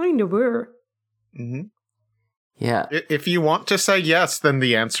guess they kind of were. hmm Yeah. If you want to say yes, then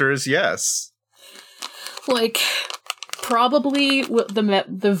the answer is yes. Like, probably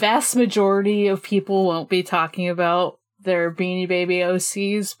the vast majority of people won't be talking about their Beanie Baby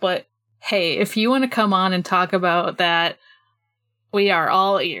OCs, but hey, if you want to come on and talk about that, we are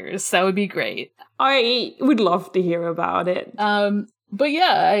all ears. That would be great. I would love to hear about it. But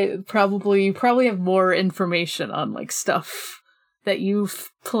yeah, I probably have more information on, like, stuff that you've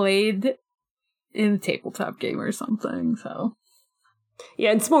played in a tabletop game or something, so.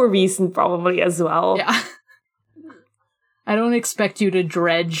 Yeah, it's more recent probably as well. Yeah. I don't expect you to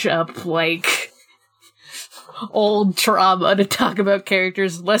dredge up, like, old trauma to talk about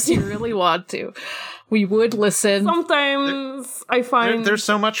characters unless you really want to. We would listen. Sometimes I find... There's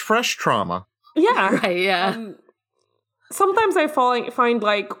so much fresh trauma. Yeah. Right, yeah. Sometimes I find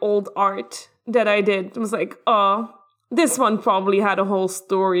like old art that I did. It was like, oh, this one probably had a whole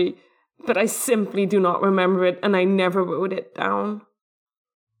story, but I simply do not remember it, and I never wrote it down.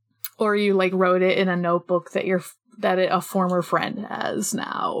 Or you, like, wrote it in a notebook that a former friend has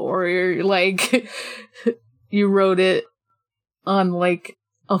now. Or you're, like, you wrote it on, like,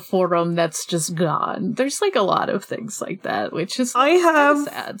 a forum that's just gone. There's, like, a lot of things like that, which is I have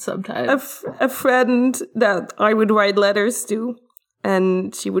sad sometimes. a friend that I would write letters to,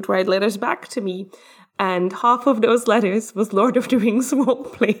 and she would write letters back to me. And half of those letters was Lord of the Rings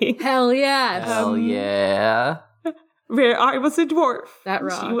role-playing, Hell yeah. Hell yeah. where I was a dwarf. That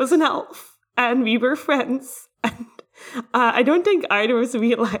and rocks. She was an elf, and we were friends. And I don't think either of us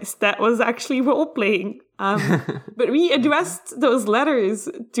realized that was actually role-playing. But we addressed those letters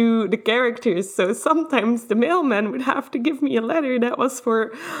to the characters, so sometimes the mailman would have to give me a letter that was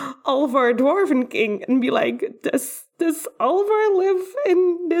for Alvar Dwarven King and be like, does Alvar live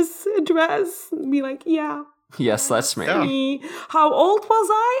in this address? And be like, yeah. Yes, that's me. Yeah. Me. How old was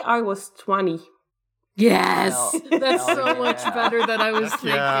I? I was 20. Yes. Hell- That's hell so yeah. much better than I was thinking.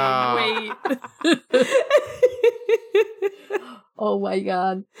 Yeah. Wait. Oh my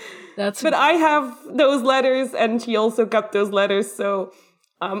god. That's But I have those letters, and she also kept those letters, so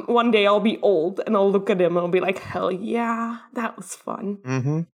one day I'll be old and I'll look at him and I'll be like, hell yeah, that was fun.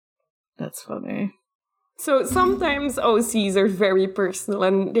 Mm-hmm. That's funny. So sometimes OCs are very personal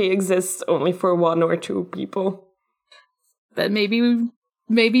and they exist only for one or two people. But maybe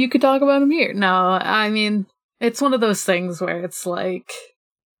you could talk about him here. No, I mean, it's one of those things where it's like,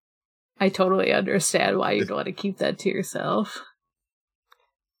 I totally understand why you'd want to keep that to yourself.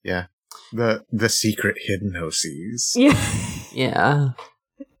 Yeah. The secret hidden OCs. Yeah. Yeah.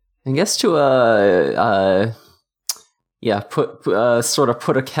 I guess to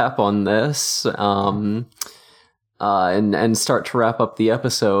put a cap on this, and start to wrap up the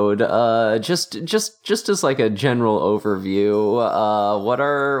episode. Just as like a general overview,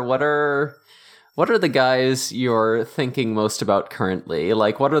 what are the guys you're thinking most about currently?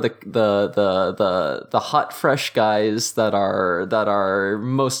 Like, what are the hot, fresh guys that are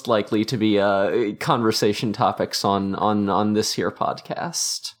most likely to be conversation topics on this here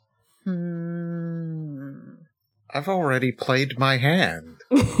podcast? I've already played my hand.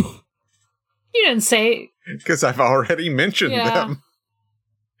 You didn't say. Because I've already mentioned them.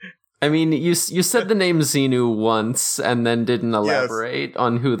 I mean, you said the name Xenu once and then didn't elaborate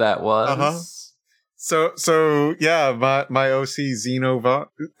on who that was. Uh-huh. So yeah, my OC Xenu Var.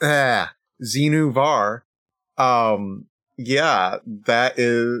 Yeah,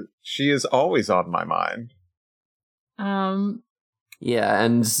 she is always on my mind. Yeah,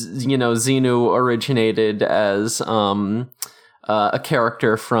 and Xenu originated as a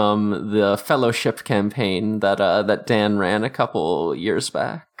character from the Fellowship campaign that Dan ran a couple years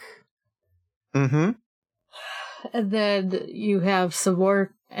back. Mm-hmm. And then you have some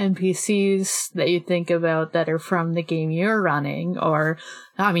more NPCs that you think about that are from the game you're running, or,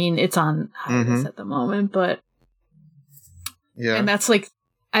 I mean, it's on hiatus at the moment, but... Yeah. And that's like,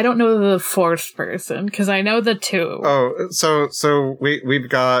 I don't know the fourth person, because I know the two. Oh, so we've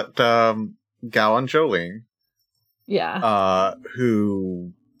got Gal and Jolene. Yeah.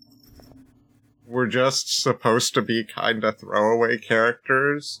 Who were just supposed to be kind of throwaway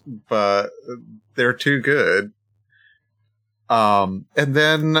characters, but they're too good. And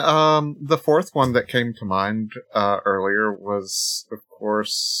then the fourth one that came to mind earlier was, of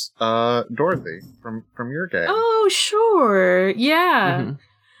course, Dorothy from your game. Oh, sure. Yeah. Mm-hmm.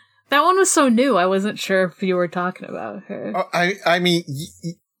 That one was so new, I wasn't sure if you were talking about her. I mean,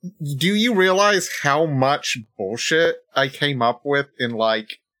 do you realize how much bullshit I came up with in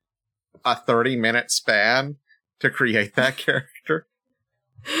like a 30-minute span to create that character?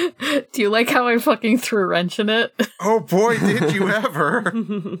 Do you like how I fucking threw a wrench in it? Oh boy, did you ever!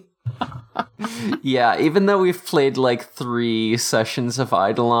 Yeah, even though we've played like 3 sessions of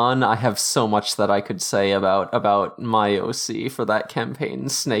Eidolon, I have so much that I could say about my OC for that campaign,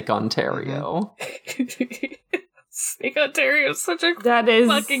 Snake Ontario. Snake Ontario is such a That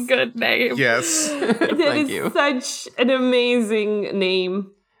fucking good name. Yes. That is such an amazing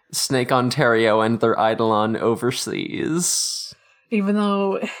name. Snake Ontario and their Eidolon overseas. Even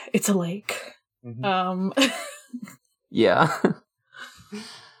though it's a lake. Yeah.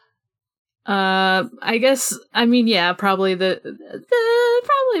 I guess, I mean, yeah, probably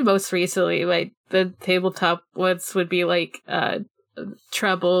probably most recently, like, the tabletop ones would be, like,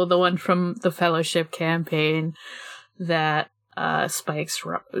 Trouble, the one from the Fellowship campaign that, Spike's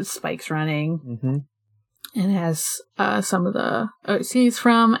running, and has, some of the OCs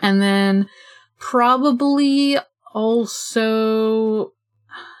from, and then probably also,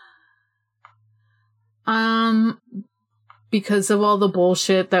 because of all the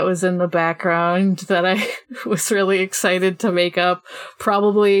bullshit that was in the background that I was really excited to make up,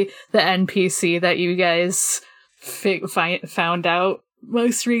 probably the NPC that you guys found out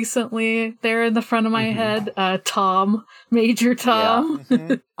most recently there in the front of my head, Tom, Major Tom.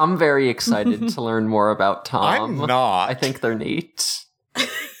 Yeah. I'm very excited to learn more about Tom. I'm not. I think they're neat.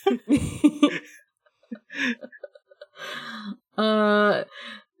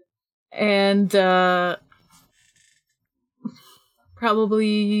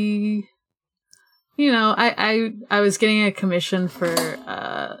 Probably, I was getting a commission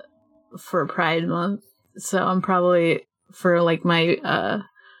for Pride Month, so I'm probably, for like my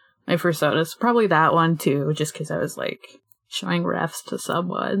first notice, probably that one too, just because I was like showing refs to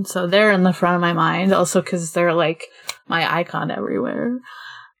someone, so they're in the front of my mind, also because they're like my icon everywhere,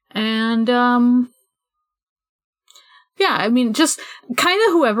 and yeah, I mean, just kind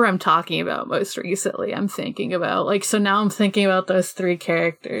of whoever I'm talking about most recently, I'm thinking about. Like, so now I'm thinking about those 3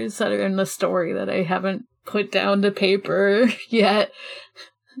 characters that are in the story that I haven't put down to paper yet.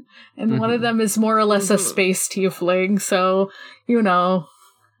 And one of them is more or less a space tiefling, so,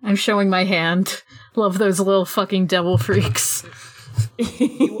 I'm showing my hand. Love those little fucking devil freaks.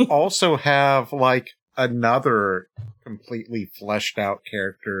 You also have, like, another completely fleshed out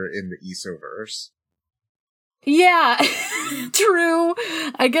character in the Isoverse. Yeah, true.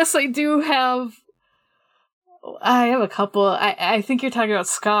 I guess I do have. I have a couple. I think you're talking about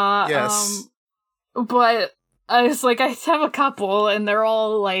Ska. Yes. But I was like, I have a couple, and they're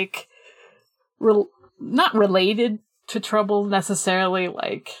all like, not related to Trouble necessarily,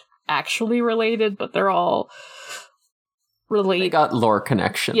 like actually related, but they're all related. They got lore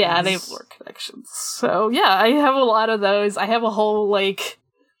connections. Yeah, they have lore connections. So yeah, I have a lot of those. I have a whole like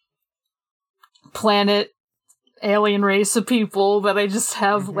planet alien race of people that I just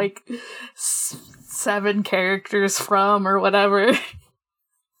have like 7 characters from or whatever.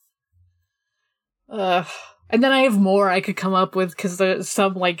 And then I have more I could come up with because there's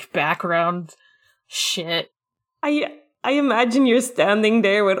some like background shit. I imagine you're standing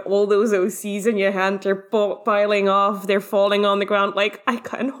there with all those OCs in your hand. They're piling off. They're falling on the ground. Like, I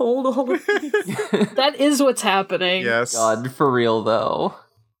can't hold all of these. That is what's happening. Yes. God, for real though.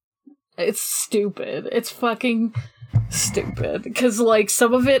 It's stupid. It's fucking stupid. Because, like,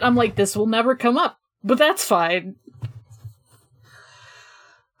 some of it, I'm like, this will never come up. But that's fine.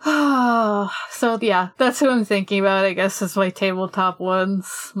 So, yeah, that's who I'm thinking about, I guess, is my tabletop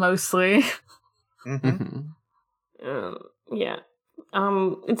ones, mostly. Yeah.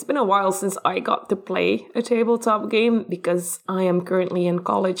 It's been a while since I got to play a tabletop game because I am currently in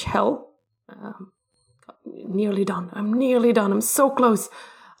college hell. Nearly done. I'm so close.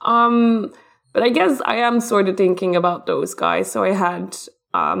 But I guess I am sort of thinking about those guys. So I had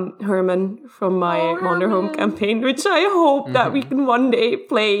Herman from my Wanderhome campaign, which I hope that we can one day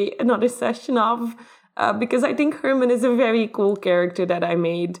play another session of, because I think Herman is a very cool character that I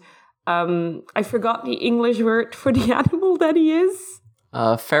made. I forgot the English word for the animal that he is.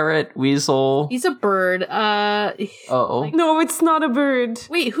 Ferret, weasel. He's a bird. No, it's not a bird.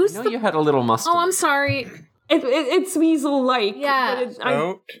 Wait, who's I know you had a little mustard. Oh, I'm sorry. It's weasel-like. Yeah. But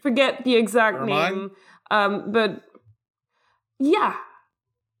I forget the exact name. But yeah,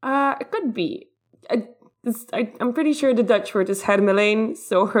 it could be. I'm pretty sure the Dutch word is Hermelijn,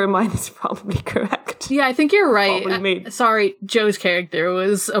 so Hermine is probably correct. Yeah, I think you're right. Sorry, Joe's character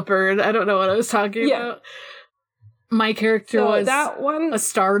was a bird. I don't know what I was talking about. My character was that one, a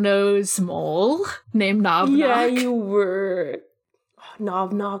star-nosed mole named Knob Yeah, Knock. you were. Oh,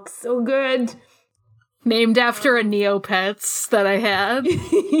 Knob Knock, so good. Named after a Neopets that I had.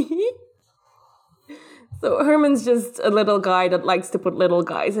 So Herman's just a little guy that likes to put little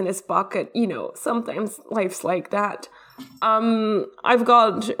guys in his pocket. You know, sometimes life's like that. I've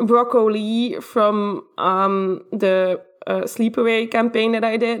got Broccoli from the Sleepaway campaign that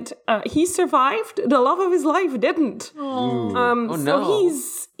I did. He survived. The love of his life didn't. no.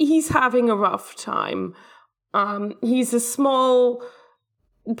 So he's having a rough time. He's a small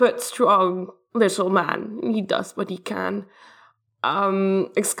but strong little man. He does what he can.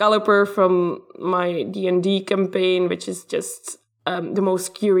 Excalibur from my D&D campaign, which is just the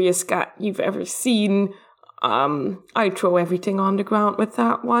most curious cat you've ever seen. I throw everything on the ground with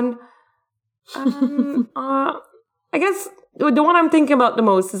that one. I guess the one I'm thinking about the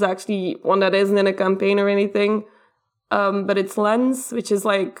most is actually one that isn't in a campaign or anything, but it's Lens, which is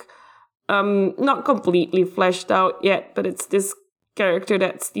like not completely fleshed out yet, but it's this character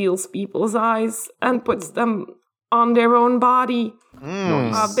that steals people's eyes and puts them on their own body.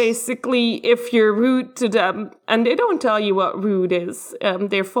 Basically, if you're rude to them, and they don't tell you what rude is,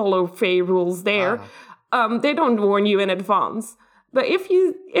 they follow Fey rules there. They don't warn you in advance. But if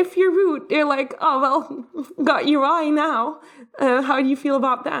you're rude, they're like, oh, well, got your eye now. How do you feel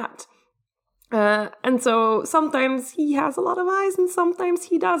about that? And so sometimes he has a lot of eyes and sometimes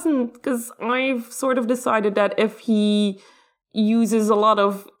he doesn't, because I've sort of decided that if he uses a lot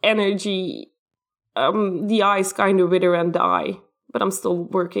of energy, the eyes kind of wither and die. But I'm still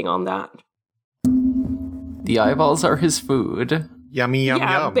working on that. The eyeballs are his food. Yummy, yum,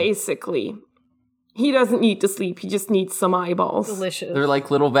 Yeah, yum. basically. He doesn't need to sleep, he just needs some eyeballs. Delicious. They're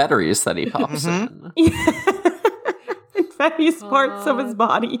like little batteries that he pops in. In various parts of his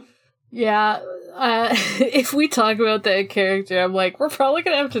body. Yeah, if we talk about that character, I'm like, we're probably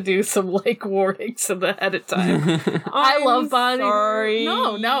gonna have to do some, like, warnings ahead of time. I love body sorry.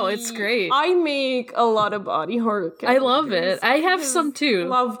 horror. No, it's great. I make a lot of body horror characters. I love it. I have some too.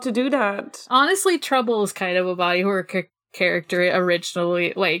 Love to do that. Honestly, Trouble is kind of a body horror character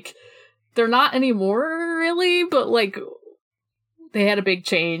originally. Like, they're not anymore, really, but, like, they had a big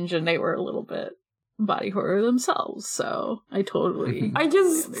change and they were a little bit body horror themselves, so I totally I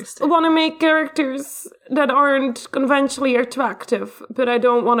just understand. want to make characters that aren't conventionally attractive, but I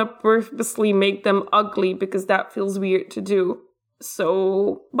don't want to purposely make them ugly because that feels weird to do.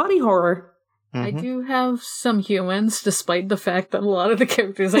 So, body horror. I do have some humans, despite the fact that a lot of the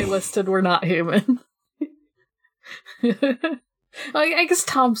characters I listed were not human. I guess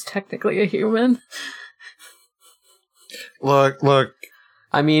Tom's technically a human. Look.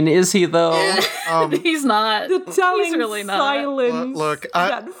 I mean, is he though? He's not. The telling He's really not. silence Look,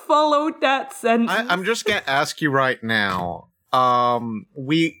 that followed that sentence. I'm just gonna ask you right now.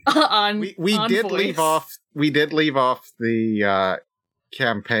 We on did voice. leave off. We did leave off the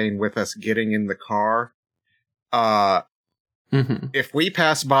campaign with us getting in the car. If we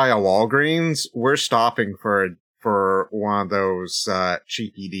pass by a Walgreens, we're stopping for one of those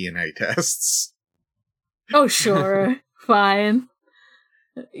cheapy DNA tests. Oh, sure. Fine.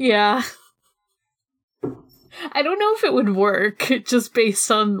 Yeah. I don't know if it would work, just based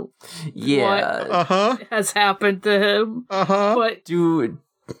on what has happened to him. But Do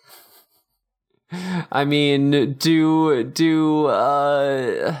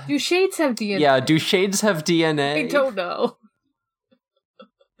shades have DNA? Yeah, do shades have DNA? I don't know.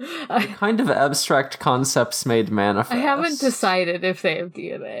 What kind of abstract concepts made manifest? I haven't decided if they have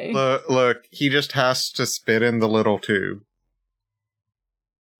DNA. Look, he just has to spit in the little tube.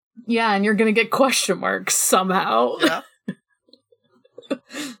 Yeah, and you're gonna get question marks somehow. Yeah.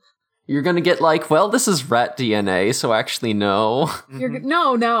 You're gonna get like, well, this is rat DNA, so actually no.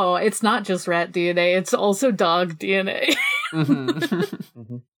 No, it's not just rat DNA, it's also dog DNA.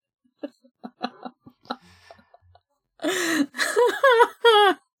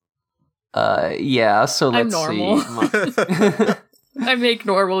 Yeah, so let's normal. see. I make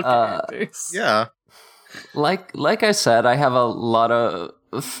normal characters. Yeah. Like I said, I have a lot of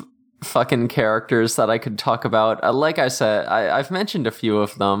fucking characters that I could talk about. Like I said, I've mentioned a few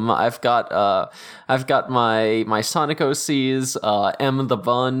of them. I've got my Sonic OCs, M the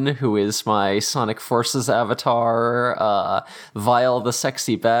Bun, who is my Sonic Forces avatar, Vile the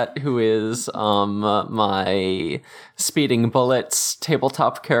Sexy Bat, who is my Speeding Bullets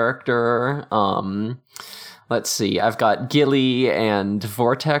tabletop character. Let's see, I've got Gilly and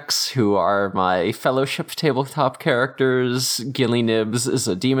Vortex, who are my Fellowship tabletop characters. Gilly Nibs is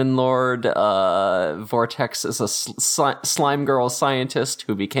a demon lord. Vortex is a slime girl scientist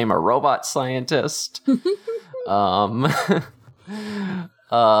who became a robot scientist. And is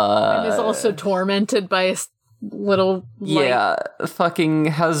also tormented by a little light. Yeah, fucking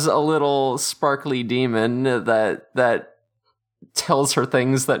has a little sparkly demon that tells her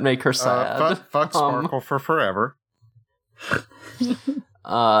things that make her sad. Fuck Sparkle for forever.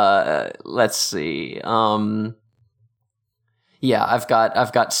 Let's see. Yeah, I've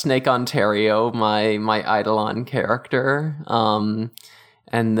got Snake Ontario, my Eidolon character.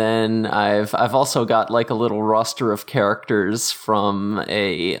 And then I've also got like a little roster of characters from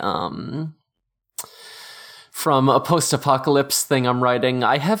a post-apocalypse thing I'm writing.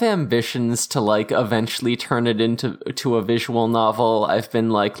 I have ambitions to like eventually turn it into a visual novel. I've been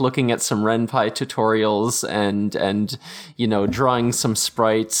like looking at some Ren'Py tutorials and you know, drawing some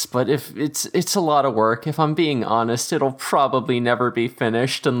sprites, but if it's a lot of work. If I'm being honest, it'll probably never be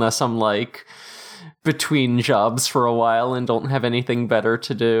finished unless I'm like between jobs for a while and don't have anything better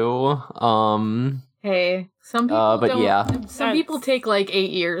to do. Hey, some people but don't, yeah. Some people take like 8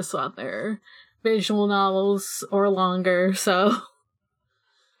 years on their visual novels or longer, so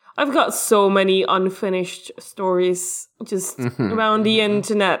I've got so many unfinished stories just around the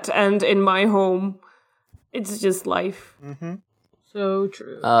internet and in my home. It's just life. so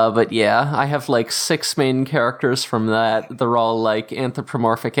true. But yeah, I have like 6 main characters from that. They're all like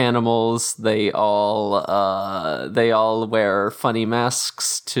anthropomorphic animals. They all wear funny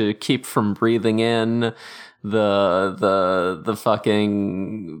masks to keep from breathing in the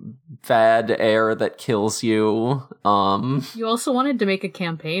fucking bad air that kills you. You also wanted to make a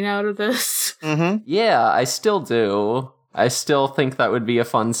campaign out of this. Yeah, I still do. I still think that would be a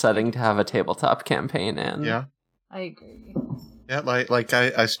fun setting to have a tabletop campaign in. Yeah. I agree. Yeah, like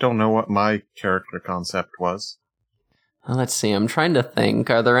I still know what my character concept was. Let's see, I'm trying to think.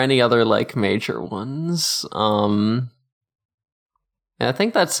 Are there any other like major ones? I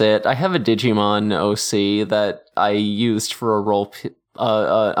think that's it. I have a Digimon OC that I used for a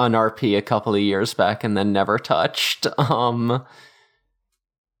an RP a couple of years back and then never touched. But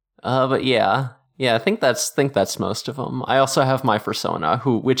yeah, I think that's most of them. I also have my Persona,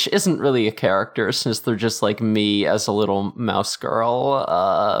 which isn't really a character since they're just like me as a little mouse girl.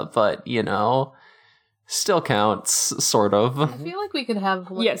 But you know, still counts, sort of. I feel like we could have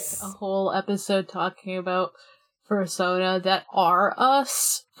like, a whole episode talking about Persona that are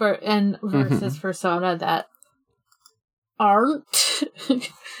us versus Persona that aren't.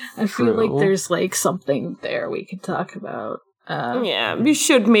 I feel like there's like something there we could talk about. Yeah, we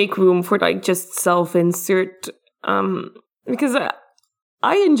should make room for like just self-insert, because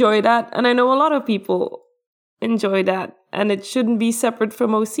I enjoy that, and I know a lot of people enjoy that, and it shouldn't be separate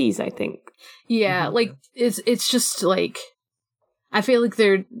from OCs, I think. Yeah, like it's just like I feel like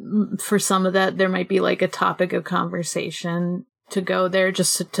for some of that there might be like a topic of conversation to go there,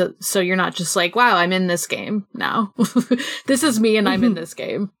 just to so you're not just like, wow, I'm in this game now. This is me and I'm in this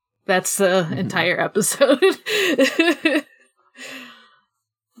game. That's the entire episode.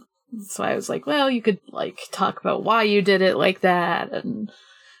 So I was like, well, you could like talk about why you did it like that, and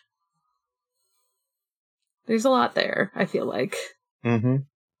there's a lot there, I feel like. Mm-hmm.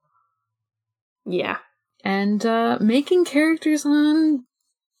 Yeah. And making characters on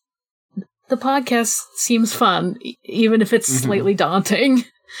the podcast seems fun, even if it's slightly daunting.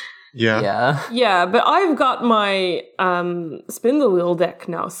 Yeah. Yeah, but I've got my spindle wheel deck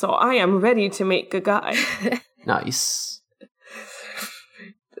now, so I am ready to make a guy. Nice.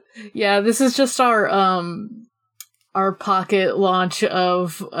 Yeah, this is just our pocket launch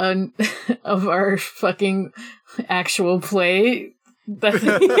of our fucking actual play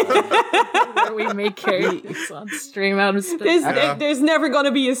where we make characters on stream out of space. There's never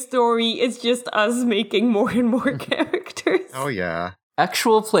gonna be a story. It's just us making more and more characters. Oh yeah.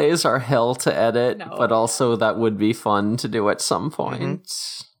 Actual plays are hell to edit, No. but also that would be fun to do at some point.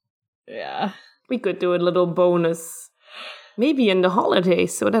 Yeah. We could do a little bonus. Maybe in the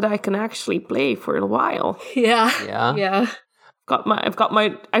holidays, so that I can actually play for a while. Yeah. Yeah. Yeah. I've got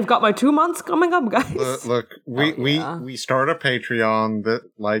my 2 months coming up, guys. Look, we start a Patreon that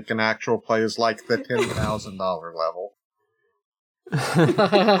like an actual play is like the $10,000 level.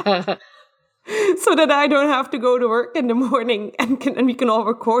 So that I don't have to go to work in the morning and we can all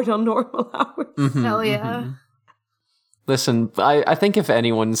record on normal hours. Hell yeah. Listen, I think if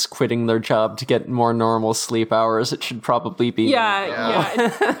anyone's quitting their job to get more normal sleep hours, it should probably be me.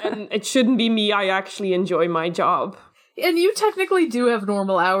 And it shouldn't be me. I actually enjoy my job. And you technically do have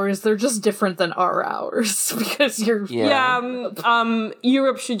normal hours. They're just different than our hours because you're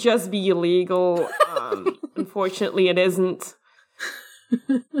Europe should just be illegal. Unfortunately, it isn't.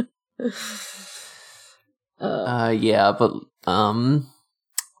 But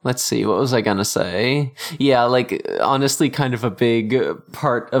let's see, what was I gonna say? Yeah, like, honestly, kind of a big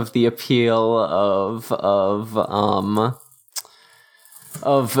part of the appeal of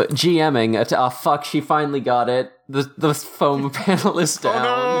GMing. Fuck, she finally got it. The foam panel is down.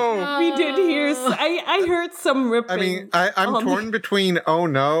 Oh no! We did hear. I heard some ripping. I mean, I'm torn between oh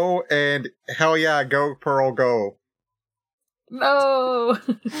no and hell yeah, go Pearl, go. No.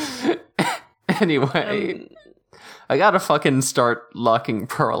 Anyway, I gotta fucking start locking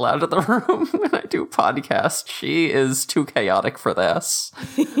Pearl out of the room when I do podcast. She is too chaotic for this.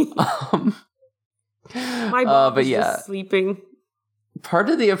 My Bob is just sleeping. Part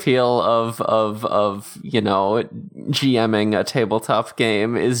of the appeal of GMing a tabletop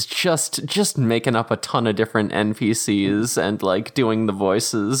game is just making up a ton of different NPCs and like doing the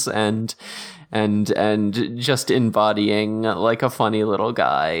voices and just embodying like a funny little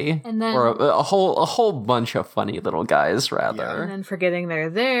guy, And then- or a whole bunch of funny little guys rather. And then forgetting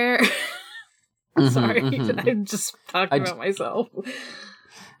they're there. Sorry, I'm just talking about myself.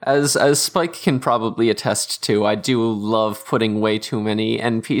 As Spike can probably attest to, I do love putting way too many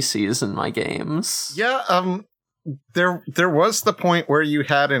NPCs in my games. Yeah, there was the point where you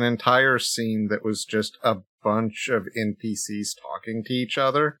had an entire scene that was just a bunch of NPCs talking to each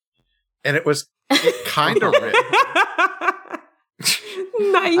other, and it kind of rich.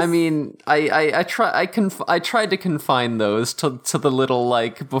 Nice. I mean, I tried to confine those to the little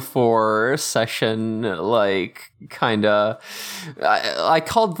like before session like kind of. I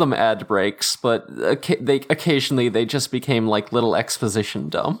called them ad breaks, but occasionally they just became like little exposition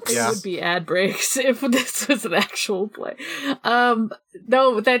dumps. It would be ad breaks if this was an actual play.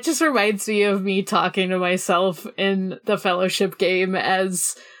 No, that just reminds me of me talking to myself in the Fellowship game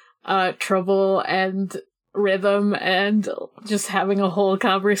as Trouble and Rhythm and just having a whole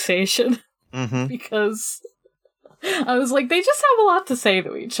conversation because I was like, they just have a lot to say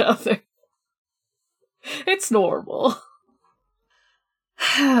to each other. It's normal.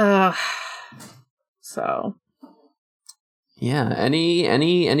 So yeah,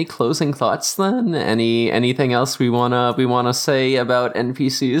 any closing thoughts then? Anything else we wanna say about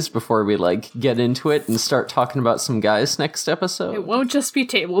NPCs before we like get into it and start talking about some guys next episode? it won't just be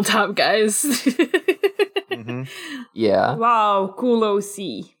tabletop guys. Yeah. Wow, cool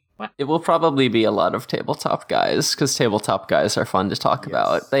OC. It will probably be a lot of tabletop guys, because tabletop guys are fun to talk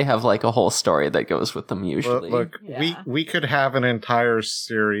about. They have like a whole story that goes with them usually. Look, Yeah. we could have an entire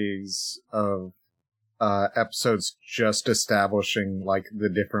series of episodes just establishing like the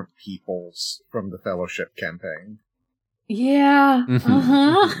different peoples from the Fellowship campaign. Yeah.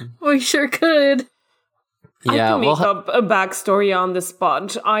 Mhm. We sure could. I Yeah, can make up a backstory on the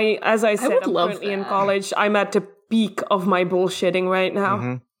spot. As I said, would I'm love currently in that. college. I'm at the peak of my bullshitting right now.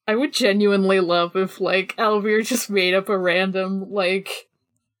 Mm-hmm. I would genuinely love if, like, Alvir just made up a random, like,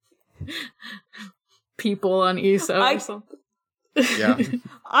 people on ESO I- or something. Yeah.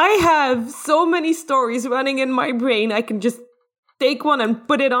 I have so many stories running in my brain. I can just take one and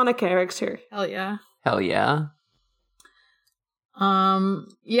put it on a character. Hell yeah. hell yeah.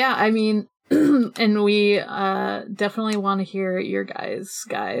 Yeah, I mean, and we definitely want to hear your guys.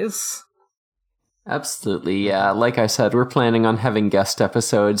 Absolutely, yeah. Like I said, we're planning on having guest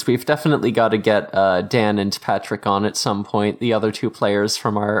episodes. We've definitely got to get Dan and Patrick on at some point, the other two players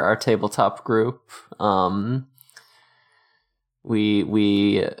from our tabletop group. I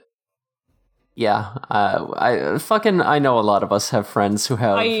know a lot of us have friends who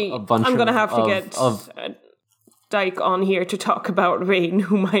have a bunch I'm gonna of, have to get Dyke on here to talk about Rain,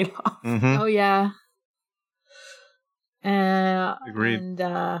 whom I love. Mm-hmm. Oh yeah. Agreed. And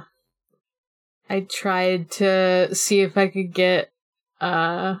I tried to see if I could get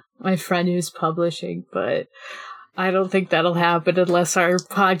my friend who's publishing, but I don't think that'll happen unless our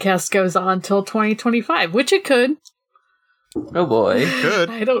podcast goes on till 2025, which it could. Oh boy. Good.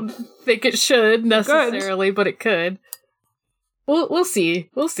 I don't think it should necessarily, but it could. We'll see.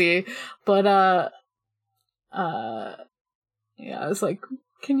 We'll see. But yeah, I was like,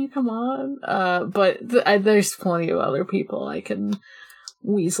 can you come on? But there's plenty of other people I can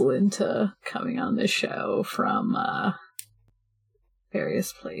weasel into coming on this show from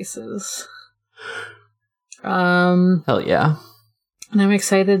various places. Hell yeah. And I'm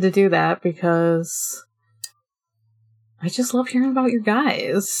excited to do that because I just love hearing about your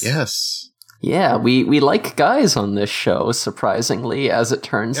guys. Yes. Yeah, we like guys on this show, surprisingly, as it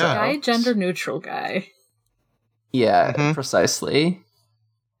turns Yeah. out. Guy, gender neutral guy. Yeah, Mhm. precisely.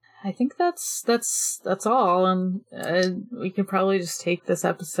 I think that's all, and we can probably just take this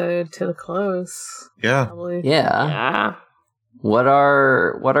episode to the close. Yeah. Probably. Yeah. Yeah. What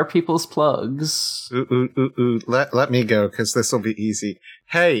are people's plugs? Ooh. Let me go, because this will be easy.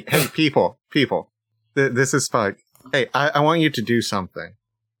 Hey, people. This is Spike. Hey, I want you to do something.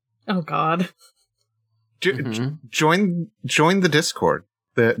 Oh God. Mhm. Join the Discord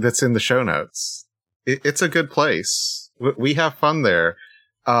that's in the show notes. It's a good place. We have fun there.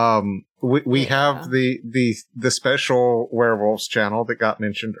 We have the special werewolves channel that got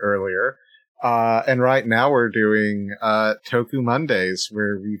mentioned earlier. And right now we're doing Toku Mondays,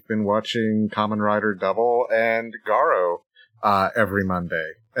 where we've been watching Kamen Rider Double and Garo every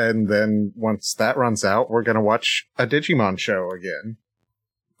Monday. And then once that runs out, we're gonna watch a Digimon show again.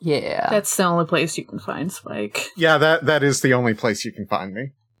 Yeah. That's the only place you can find Spike. Yeah, that is the only place you can find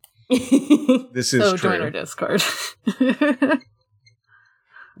me. This is So true. join our Discord.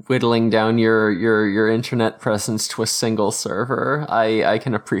 Whittling down your internet presence to a single server. I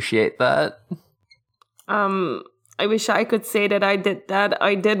can appreciate that. I wish I could say that I did that.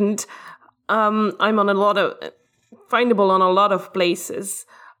 I didn't. I'm on a lot of findable on a lot of places.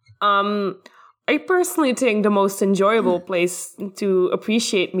 I personally think the most enjoyable place to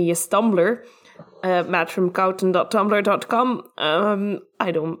appreciate me is Tumblr. mattfromcouten.tumblr.com.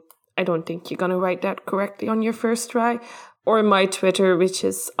 I don't think you're gonna write that correctly on your first try. Or my Twitter, which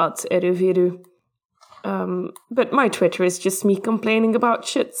is @eruviru. But my Twitter is just me complaining about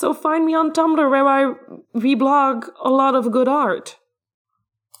shit, so find me on Tumblr where I reblog a lot of good art.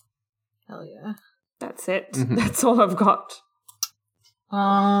 Hell yeah. That's it. Mhm. That's all I've got.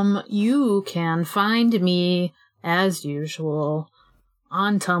 You can find me, as usual,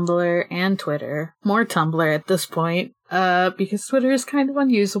 on Tumblr and Twitter. More Tumblr at this point, because Twitter is kind of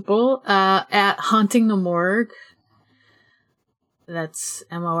unusable, at Haunting the Morgue. That's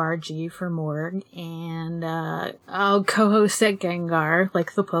MORG for Morgue. And, I'll co-host at Gengar,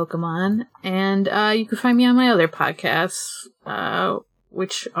 like the Pokemon. And, you can find me on my other podcasts,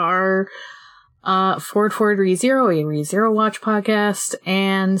 which are Forward ReZero, a ReZero Watch podcast,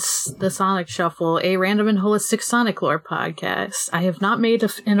 and the Sonic Shuffle, a random and holistic Sonic lore podcast. I have not made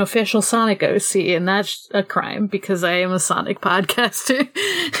an official Sonic OC, and that's a crime because I am a Sonic podcaster.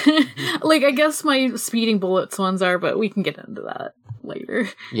 Like, I guess my Speeding Bullets ones are, but we can get into that later.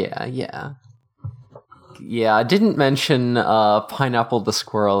 Yeah. Yeah, I didn't mention Pineapple the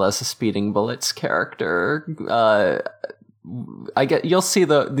Squirrel as a Speeding Bullets character. I get you'll see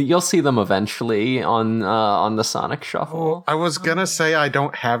them eventually on the Sonic Shuffle. I was gonna say I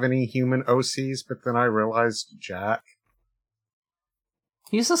don't have any human OCs, but then I realized Jack.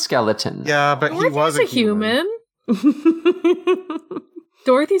 He's a skeleton. Yeah, but he was a human.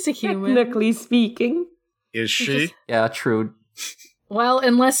 Dorothy's a human. Technically speaking. Is she? Yeah, true. Well,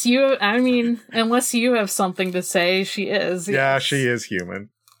 unless you have something to say, she is. Yeah, yes. she is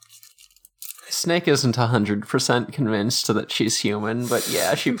human. Snake isn't 100% convinced that she's human, but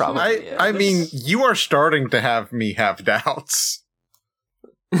yeah, she probably is. I mean, you are starting to have me have doubts.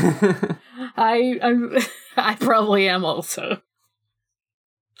 I probably am also.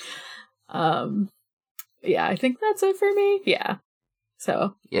 Yeah, I think that's it for me. Yeah.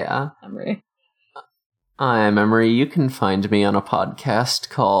 So, Yeah. Emery. I'm Emery. You can find me on a podcast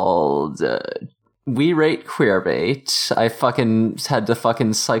called We Rate Queerbait. I fucking had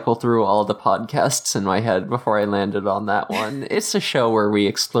to cycle through all the podcasts in my head before I landed on that one. It's a show where we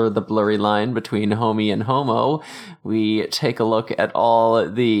explore the blurry line between homie and homo. We take a look at all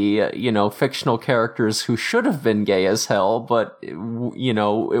the, fictional characters who should have been gay as hell, but, it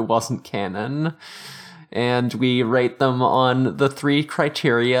wasn't canon. And we rate them on the 3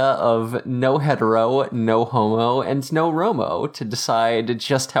 criteria of no hetero, no homo, and no romo to decide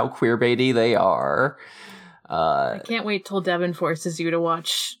just how queerbaity they are. I can't wait till Devin forces you to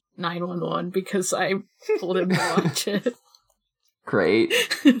watch 911 because I told him to watch it. Great.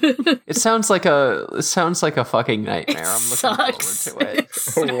 It sounds like a fucking nightmare. I'm looking forward to it.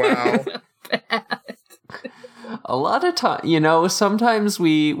 Oh, wow. Bad. A lot of time, sometimes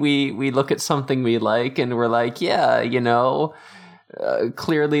we look at something we like and we're like, yeah,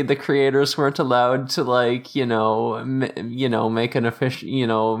 clearly the creators weren't allowed to make an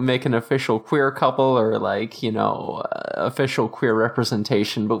official queer couple or official queer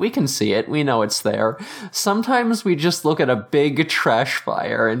representation, but we can see it. We know it's there. Sometimes we just look at a big trash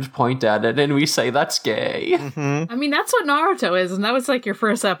fire and point at it and we say that's gay. Mm-hmm. I mean, that's what Naruto is, and that was your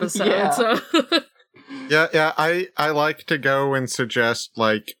first episode, Yeah. so... Yeah, I like to go and suggest,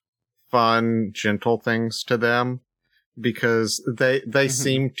 fun, gentle things to them, because they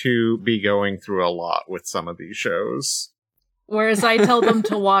seem to be going through a lot with some of these shows. Whereas I tell them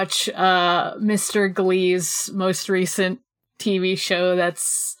to watch Mr. Glee's most recent TV show that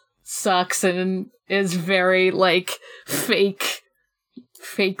sucks and is very, fake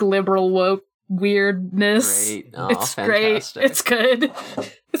liberal woke weirdness. Great. Oh, It's fantastic. great. It's good.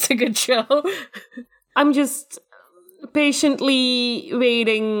 It's a good show. I'm just patiently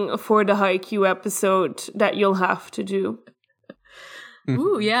waiting for the Haikyuu episode that you'll have to do.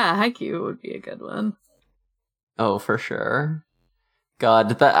 Ooh, yeah, Haikyuu would be a good one. Oh, for sure.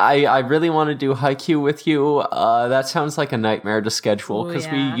 God, that I really want to do Haikyuu with you. That sounds like a nightmare to schedule because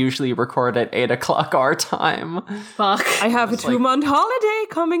yeah. we usually record at 8 o'clock our time. Fuck. I have a 2-month holiday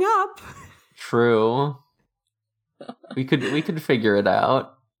coming up. True. We could figure it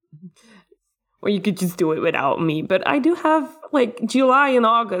out. Or you could just do it without me. But I do have, July and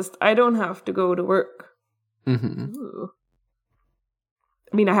August, I don't have to go to work. Mm-hmm. Ooh.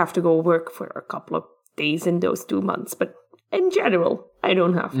 I mean, I have to go work for a couple of days in those 2 months, but in general, I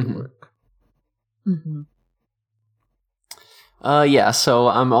don't have to work. Mm-hmm. Yeah, so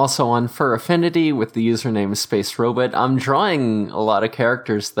I'm also on Fur Affinity with the username Space Robot. I'm drawing a lot of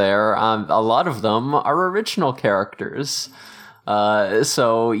characters there. A lot of them are original characters.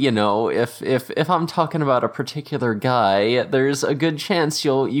 So, if I'm talking about a particular guy, there's a good chance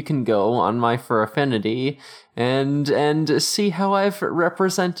you can go on my Fur Affinity and see how I've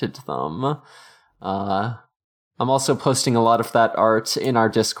represented them. I'm also posting a lot of that art in our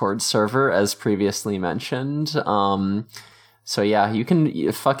Discord server, as previously mentioned. So yeah, you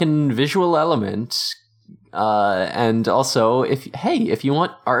can fucking Visual Element. And also, if you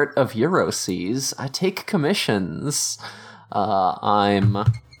want art of Euroseas, I take commissions. You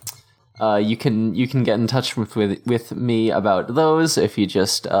can get in touch with me about those if you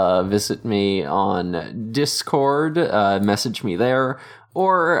just visit me on Discord, message me there,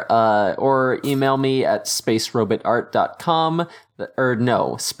 or email me at spacerobotart.com,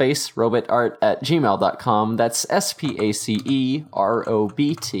 spacerobotart@gmail.com. That's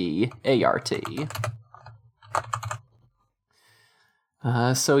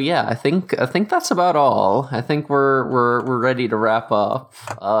SPACEROBTART. So yeah, I think that's about all. I think we're ready to wrap up.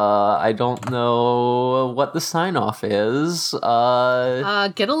 I don't know what the sign off is. Get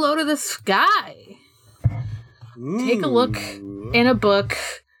a load of this guy. Take a look in a book.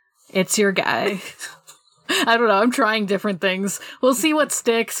 It's your guy. I don't know. I'm trying different things. We'll see what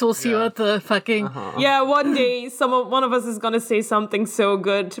sticks. We'll see what the fucking... Yeah, one day one of us is gonna say something so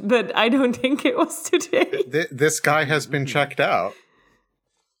good, but I don't think it was today. This guy has been checked out.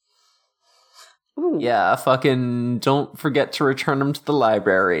 Ooh. Yeah, fucking don't forget to return them to the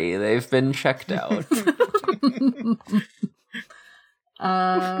library. They've been checked out.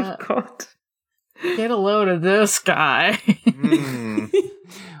 God. Get a load of this guy.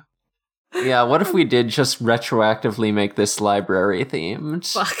 Yeah, what if we did just retroactively make this library themed?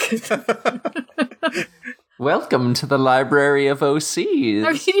 Fuck. Welcome to the library of OCs.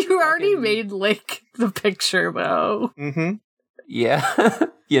 I mean, you already made, like, the picture, though. Mm-hmm. Yeah,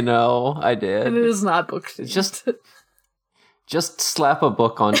 you know, I did. And it is not book themed. Just slap a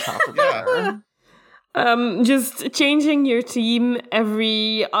book on top of there. Just changing your team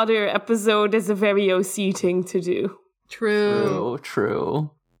every other episode is a very OC thing to do. True.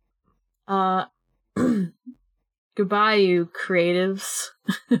 Goodbye, you creatives.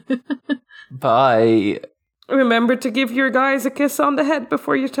 Bye. Remember to give your guys a kiss on the head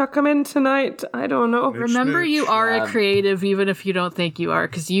before you tuck them in tonight. I don't know. Remember, you are a creative, even if you don't think you are,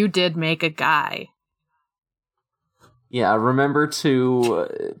 because you did make a guy. Yeah, remember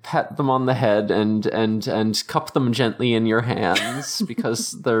to pat them on the head and cup them gently in your hands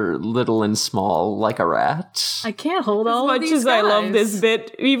because they're little and small like a rat. I can't hold all as of much these as guys. I love this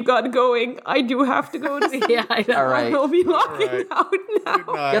bit we've got going. I do have to go to sleep. Yeah, I know. All right. I'll be logging All right. out now.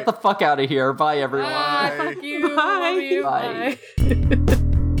 Good night. Get the fuck out of here. Bye, everyone. Fuck you. Bye. Love you. Bye. Bye.